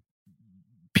Twitter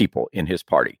people in his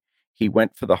party. He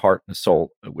went for the heart and the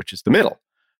soul, which is the middle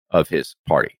of his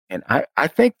party. And I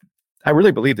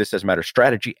really believe this as a matter of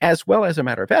strategy as well as a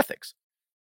matter of ethics,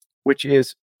 which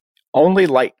is only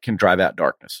light can drive out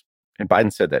darkness. And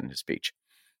Biden said that in his speech.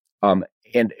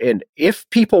 And if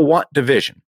people want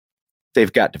division,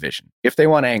 they've got division. If they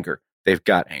want anger, they've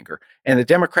got anger. And the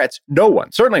Democrats, no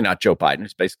one, certainly not Joe Biden,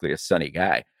 who's basically a sunny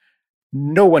guy,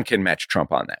 no one can match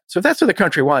Trump on that. So if that's what the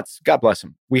country wants, God bless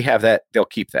them. We have that. They'll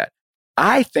keep that.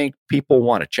 I think people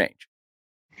want to change.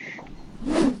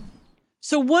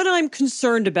 So what I'm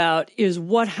concerned about is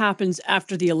what happens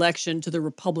after the election to the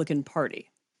Republican Party.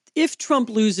 If Trump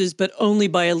loses, but only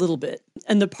by a little bit,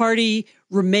 and the party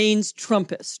remains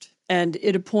Trumpist, and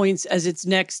it appoints as its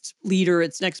next leader,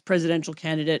 its next presidential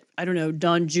candidate, I don't know,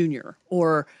 Don Jr.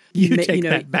 or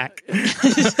that back.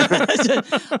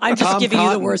 I'm just Tom giving you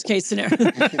the Cotton. worst case scenario.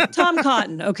 Tom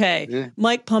Cotton, okay. Yeah.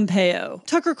 Mike Pompeo,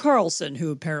 Tucker Carlson,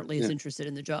 who apparently is interested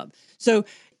in the job. So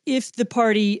if the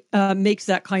party makes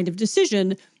that kind of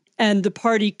decision, and the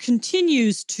party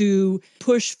continues to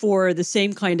push for the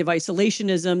same kind of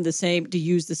isolationism, to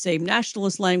use the same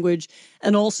nationalist language,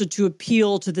 and also to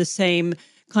appeal to the same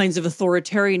kinds of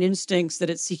authoritarian instincts that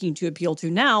it's seeking to appeal to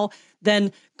now,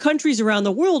 then countries around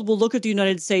the world will look at the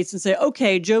United States and say,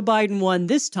 okay, Joe Biden won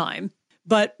this time,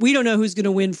 but we don't know who's going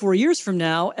to win 4 years from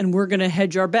now, and we're going to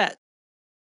hedge our bet.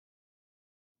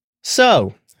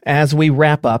 So, as we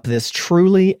wrap up this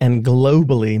truly and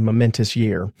globally momentous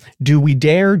year, do we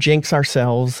dare jinx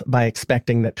ourselves by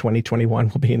expecting that 2021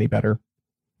 will be any better?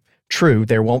 True,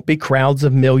 there won't be crowds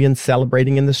of millions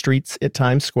celebrating in the streets at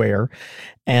Times Square,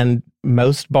 and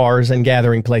most bars and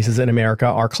gathering places in America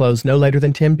are closed no later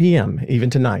than 10 p.m.,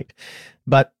 even tonight.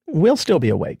 But we'll still be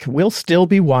awake. We'll still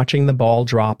be watching the ball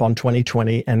drop on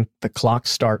 2020 and the clock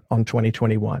start on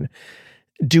 2021.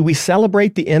 Do we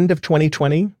celebrate the end of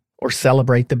 2020 or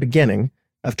celebrate the beginning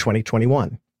of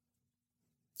 2021?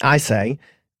 I say,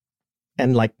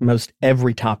 and like most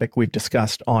every topic we've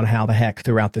discussed on How the Heck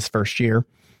throughout this first year,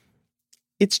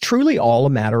 it's truly all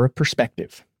a matter of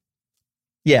perspective.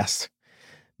 Yes,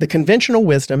 the conventional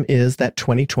wisdom is that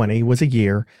 2020 was a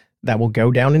year that will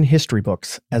go down in history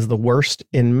books as the worst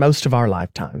in most of our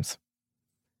lifetimes.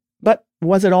 But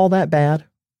was it all that bad?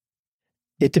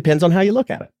 It depends on how you look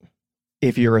at it.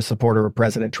 If you're a supporter of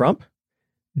President Trump,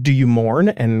 do you mourn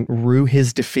and rue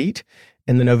his defeat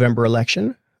in the November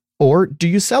election? Or do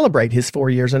you celebrate his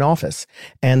 4 years in office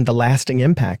and the lasting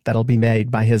impact that'll be made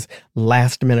by his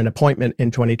last-minute appointment in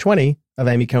 2020 of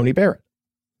Amy Coney Barrett?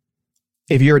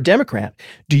 If you're a Democrat,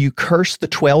 do you curse the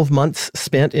 12 months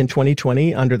spent in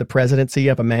 2020 under the presidency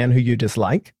of a man who you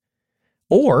dislike?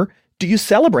 Or do you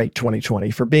celebrate 2020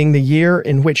 for being the year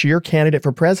in which your candidate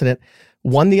for president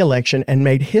won the election and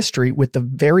made history with the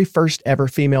very first ever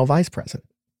female vice president?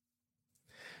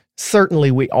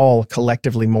 Certainly, we all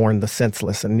collectively mourn the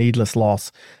senseless and needless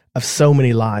loss of so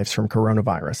many lives from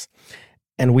coronavirus.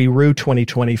 And we rue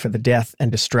 2020 for the death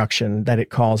and destruction that it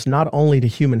caused not only to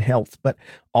human health, but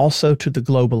also to the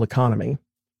global economy.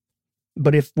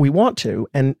 But if we want to,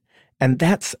 and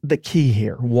that's the key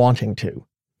here, wanting to.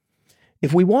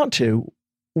 If we want to,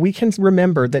 we can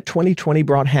remember that 2020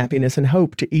 brought happiness and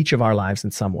hope to each of our lives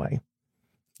in some way.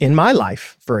 In my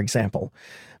life, for example,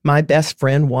 my best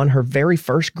friend won her very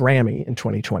first Grammy in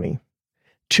 2020.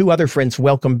 2 other friends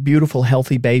welcomed beautiful,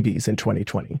 healthy babies in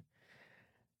 2020.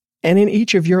 And in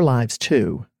each of your lives,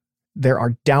 too, there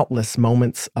are doubtless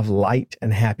moments of light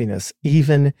and happiness,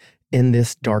 even in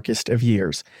this darkest of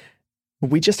years.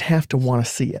 We just have to want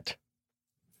to see it.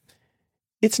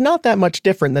 It's not that much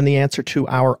different than the answer to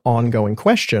our ongoing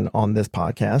question on this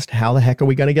podcast: how the heck are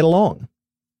we going to get along?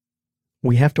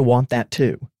 We have to want that,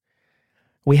 too.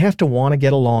 We have to want to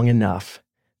get along enough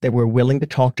that we're willing to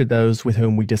talk to those with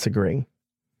whom we disagree.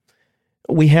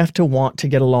 We have to want to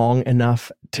get along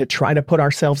enough to try to put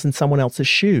ourselves in someone else's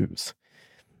shoes.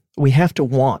 We have to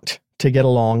want to get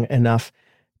along enough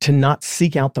to not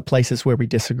seek out the places where we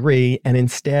disagree and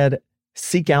instead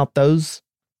seek out those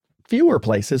fewer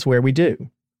places where we do.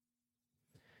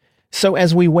 So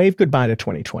as we wave goodbye to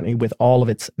 2020 with all of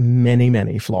its many,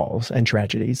 many flaws and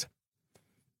tragedies,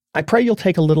 I pray you'll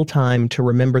take a little time to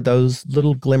remember those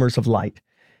little glimmers of light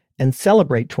and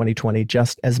celebrate 2020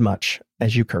 just as much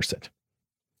as you curse it.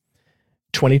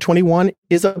 2021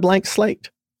 is a blank slate.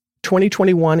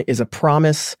 2021 is a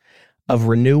promise of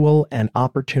renewal and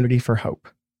opportunity for hope.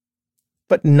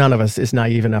 But none of us is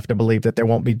naive enough to believe that there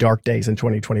won't be dark days in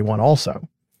 2021 also.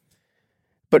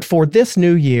 But for this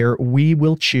new year, we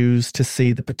will choose to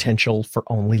see the potential for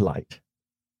only light.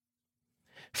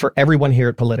 For everyone here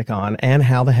at Politicon and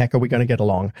How the Heck Are We Going to Get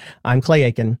Along, I'm Clay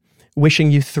Aiken,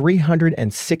 wishing you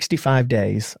 365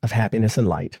 days of happiness and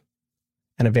light,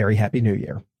 and a very happy new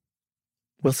year.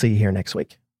 We'll see you here next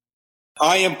week.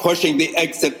 I am pushing the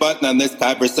exit button on this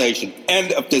conversation.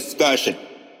 End of discussion.